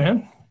about you,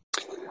 man?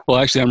 Well,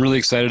 actually, I'm really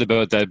excited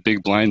about that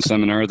big blind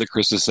seminar that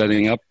Chris is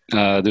setting up.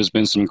 There's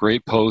been some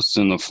great posts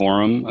in the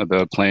forum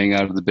about playing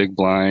out of the big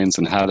blinds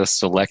and how to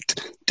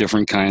select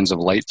different kinds of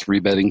light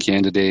 3-betting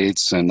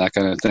candidates and that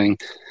kind of thing.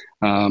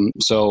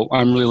 So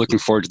I'm really looking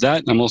forward to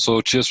that. I'm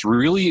also just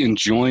really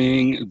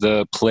enjoying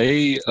the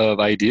play of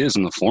ideas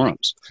in the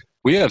forums.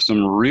 We have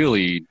some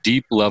really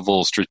deep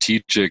level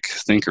strategic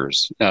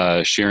thinkers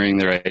sharing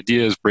their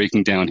ideas,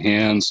 breaking down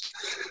hands,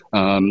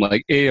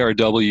 like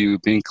ARW,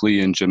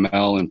 Binkley, and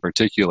Jamel in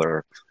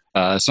particular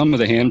some of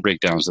the hand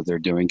breakdowns that they're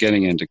doing,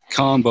 getting into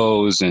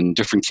combos and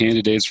different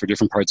candidates for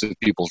different parts of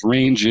people's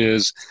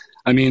ranges.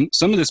 I mean,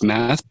 some of this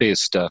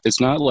math-based stuff,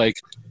 it's not like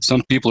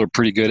some people are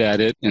pretty good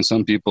at it and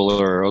some people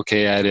are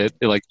okay at it.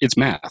 Like, it's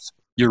math.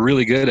 You're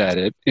really good at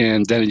it,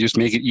 and then you just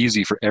make it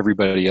easy for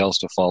everybody else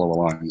to follow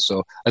along.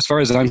 So as far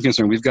as I'm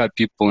concerned, we've got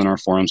people in our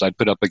forums I'd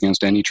put up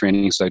against any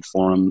training site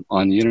forum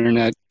on the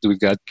internet. We've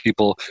got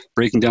people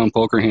breaking down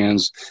poker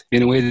hands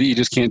in a way that you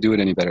just can't do it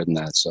any better than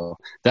that. So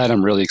that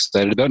I'm really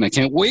excited about, and I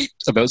can't wait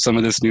about some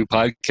of this new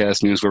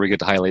podcast news where we get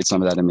to highlight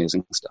some of that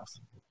amazing stuff.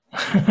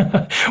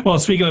 Well,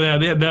 speaking of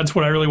that, that's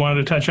what I really wanted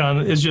to touch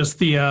on is just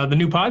the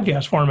new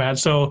podcast format.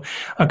 So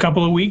a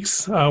couple of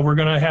weeks, we're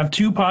going to have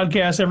 2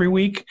 podcasts every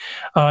week.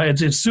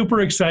 It's super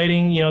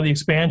exciting, the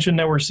expansion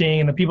that we're seeing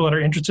and the people that are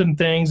interested in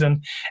things.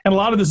 And a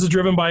lot of this is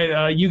driven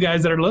by you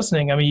guys that are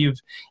listening. I mean,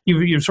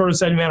 you've sort of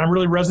said, man, I'm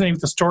really resonating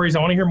with the stories.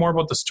 I want to hear more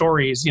about the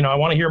stories. I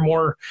want to hear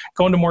more,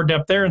 go into more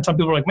depth there. And some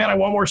people are like, man, I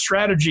want more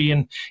strategy.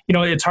 And,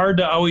 it's hard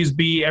to always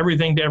be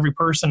everything to every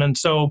person. And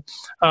so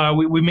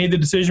we made the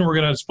decision, we're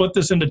going to split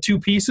this into 2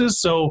 pieces.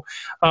 So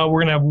we're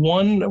going to have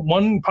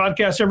one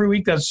podcast every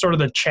week. That's sort of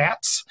the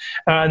chats.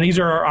 And these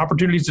are our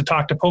opportunities to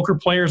talk to poker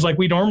players like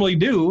we normally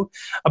do,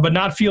 but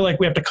not feel like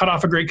we have to cut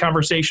off a great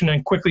conversation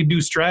and quickly do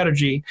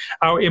strategy.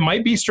 It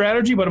might be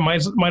strategy, but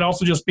it might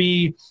also just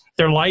be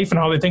their life and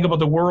how they think about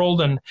the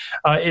world. And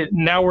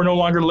now we're no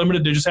longer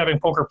limited to just having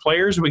poker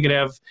players. We could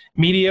have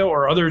media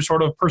or other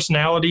sort of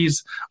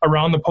personalities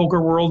around the poker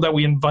world that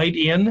we invite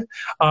in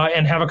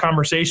and have a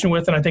conversation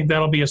with. And I think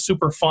that'll be a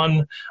super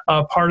fun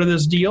part of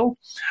this deal.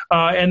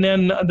 And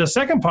then the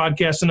second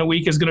podcast in the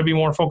week is going to be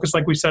more focused,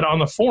 like we said, on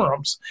the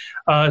forums.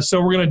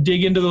 So we're going to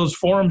dig into those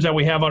forums that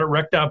we have out at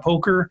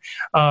rec.poker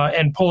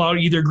and pull out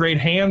either great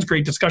hands,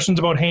 great discussions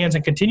about hands,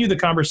 and continue the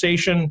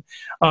conversation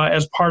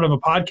as part of a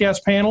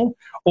podcast panel.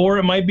 Or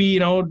it might be,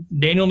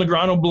 Daniel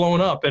Negreanu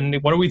blown up, and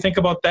what do we think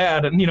about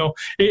that? And,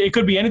 it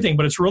could be anything,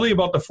 but it's really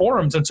about the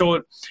forums. And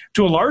so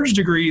to a large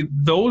degree,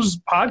 those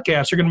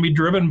podcasts are going to be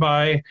driven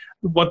by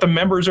what the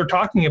members are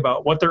talking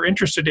about, what they're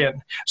interested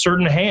in,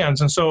 certain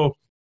hands. And so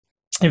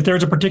if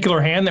there's a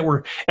particular hand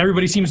that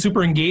everybody seems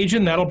super engaged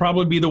in, that'll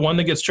probably be the one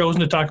that gets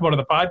chosen to talk about on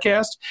the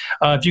podcast.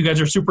 If you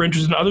guys are super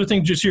interested in other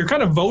things, just you're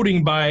kind of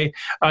voting by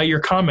your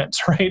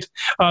comments, right?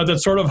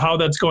 That's sort of how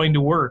that's going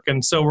to work.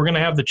 And so we're going to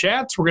have the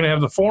chats, we're going to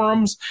have the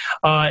forums,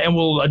 and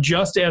we'll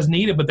adjust as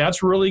needed, but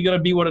that's really going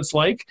to be what it's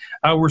like.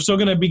 We're still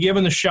going to be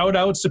giving the shout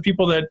outs to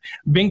people that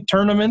bink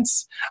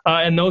tournaments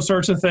and those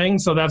sorts of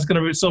things. So that's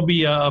going to still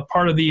be a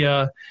part of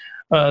the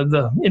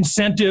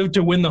incentive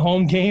to win the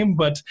home game,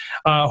 but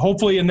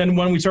hopefully, and then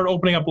when we start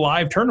opening up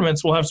live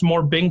tournaments, we'll have some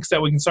more binks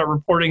that we can start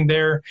reporting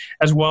there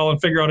as well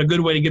and figure out a good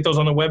way to get those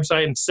on the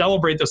website and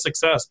celebrate the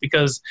success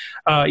because,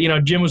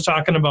 Jim was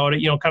talking about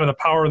it, kind of the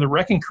power of the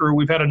Wrecking Crew.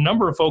 We've had a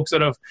number of folks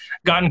that have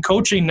gotten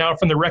coaching now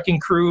from the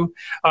Wrecking Crew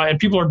and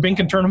people are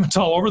binking tournaments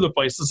all over the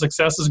place. The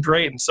success is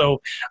great. And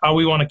so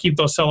we want to keep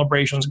those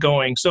celebrations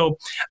going. So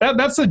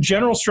that's the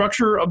general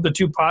structure of the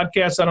 2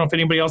 podcasts. I don't know if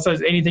anybody else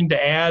has anything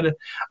to add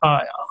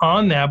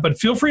on that, but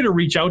feel free to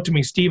reach out to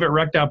me, Steve at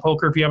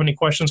rec.poker, if you have any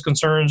questions,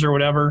 concerns, or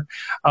whatever.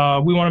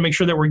 We want to make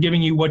sure that we're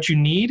giving you what you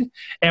need.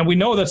 And we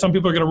know that some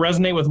people are going to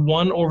resonate with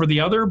one over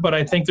the other, but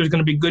I think there's going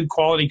to be good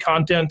quality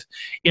content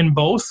in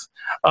both.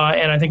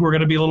 And I think we're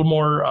going to be a little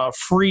more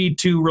free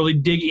to really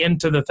dig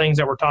into the things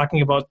that we're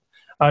talking about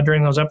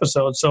during those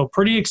episodes. So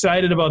pretty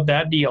excited about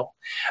that deal.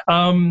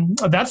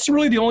 That's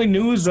really the only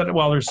news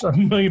there's a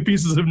million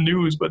pieces of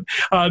news, but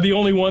the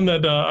only one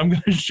that I'm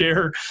going to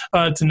share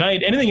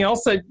tonight. Anything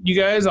else that you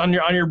guys on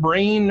your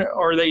brain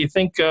or that you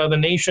think the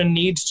nation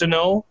needs to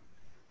know?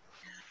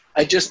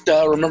 I just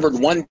remembered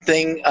one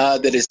thing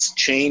that has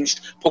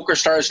changed.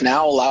 PokerStars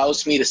now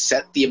allows me to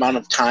set the amount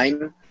of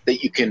time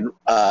that you can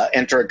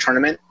enter a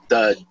tournament,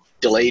 the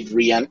delayed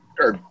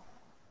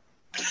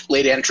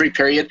late entry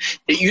period.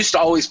 It used to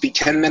always be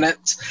 10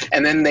 minutes,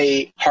 and then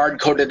they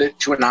hard-coded it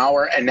to an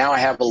hour, and now I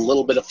have a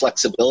little bit of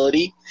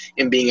flexibility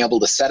in being able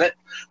to set it.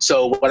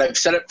 So what I've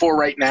set it for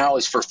right now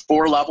is for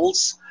 4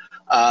 levels,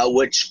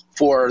 which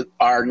for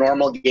our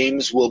normal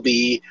games will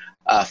be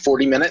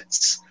 40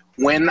 minutes.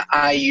 When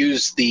I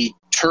use the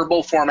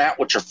turbo format,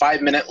 which are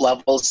 5-minute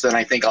levels, then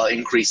I think I'll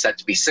increase that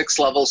to be 6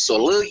 levels. So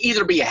it'll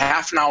either be a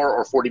half an hour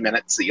or 40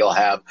 minutes that you'll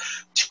have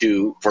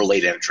for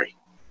late entry.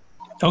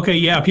 Okay,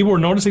 yeah, people were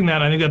noticing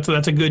that. I think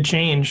that's a good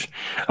change.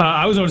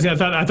 I was noticing.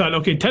 I thought,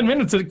 okay, 10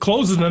 minutes it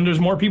closes, and then there's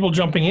more people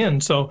jumping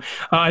in. So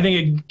I think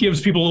it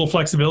gives people a little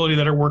flexibility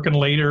that are working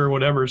later or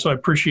whatever. So I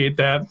appreciate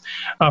that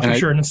for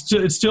sure. And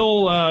it's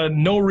still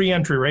no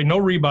re-entry, right? No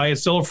rebuy.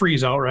 It's still a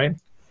freeze out, right?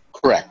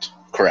 Correct.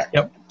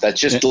 Yep. That's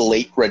just the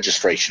late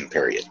registration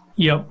period.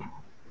 Yep.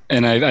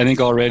 And I think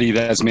already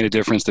that's made a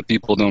difference that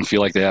people don't feel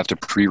like they have to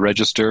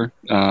pre-register,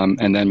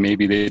 and then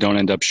maybe they don't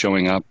end up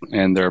showing up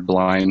and they're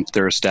blind.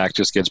 Their stack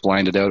just gets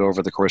blinded out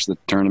over the course of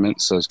the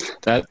tournament. So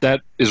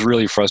that is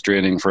really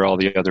frustrating for all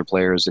the other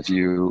players if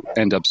you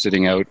end up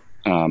sitting out.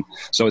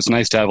 So it's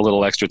nice to have a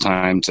little extra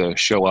time to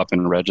show up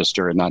and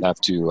register and not have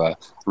to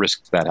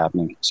risk that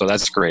happening. So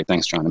that's great.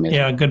 Thanks, John.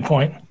 Yeah, good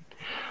point.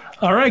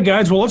 All right,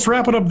 guys. Well, let's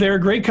wrap it up there.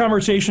 Great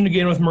conversation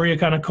again with Maria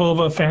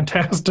Konnikova.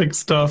 Fantastic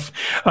stuff.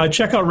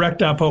 Check out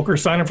rec.poker.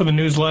 Sign up for the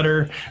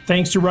newsletter.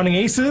 Thanks to Running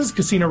Aces,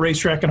 Casino,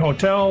 Racetrack, and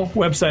Hotel,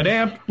 website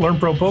app, Learn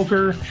Pro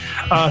Poker.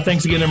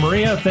 Thanks again to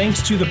Maria.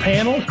 Thanks to the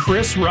panel,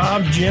 Chris,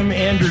 Rob, Jim,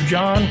 Andrew,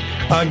 John.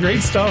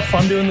 Great stuff.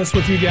 Fun doing this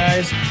with you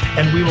guys.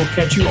 And we will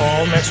catch you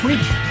all next week.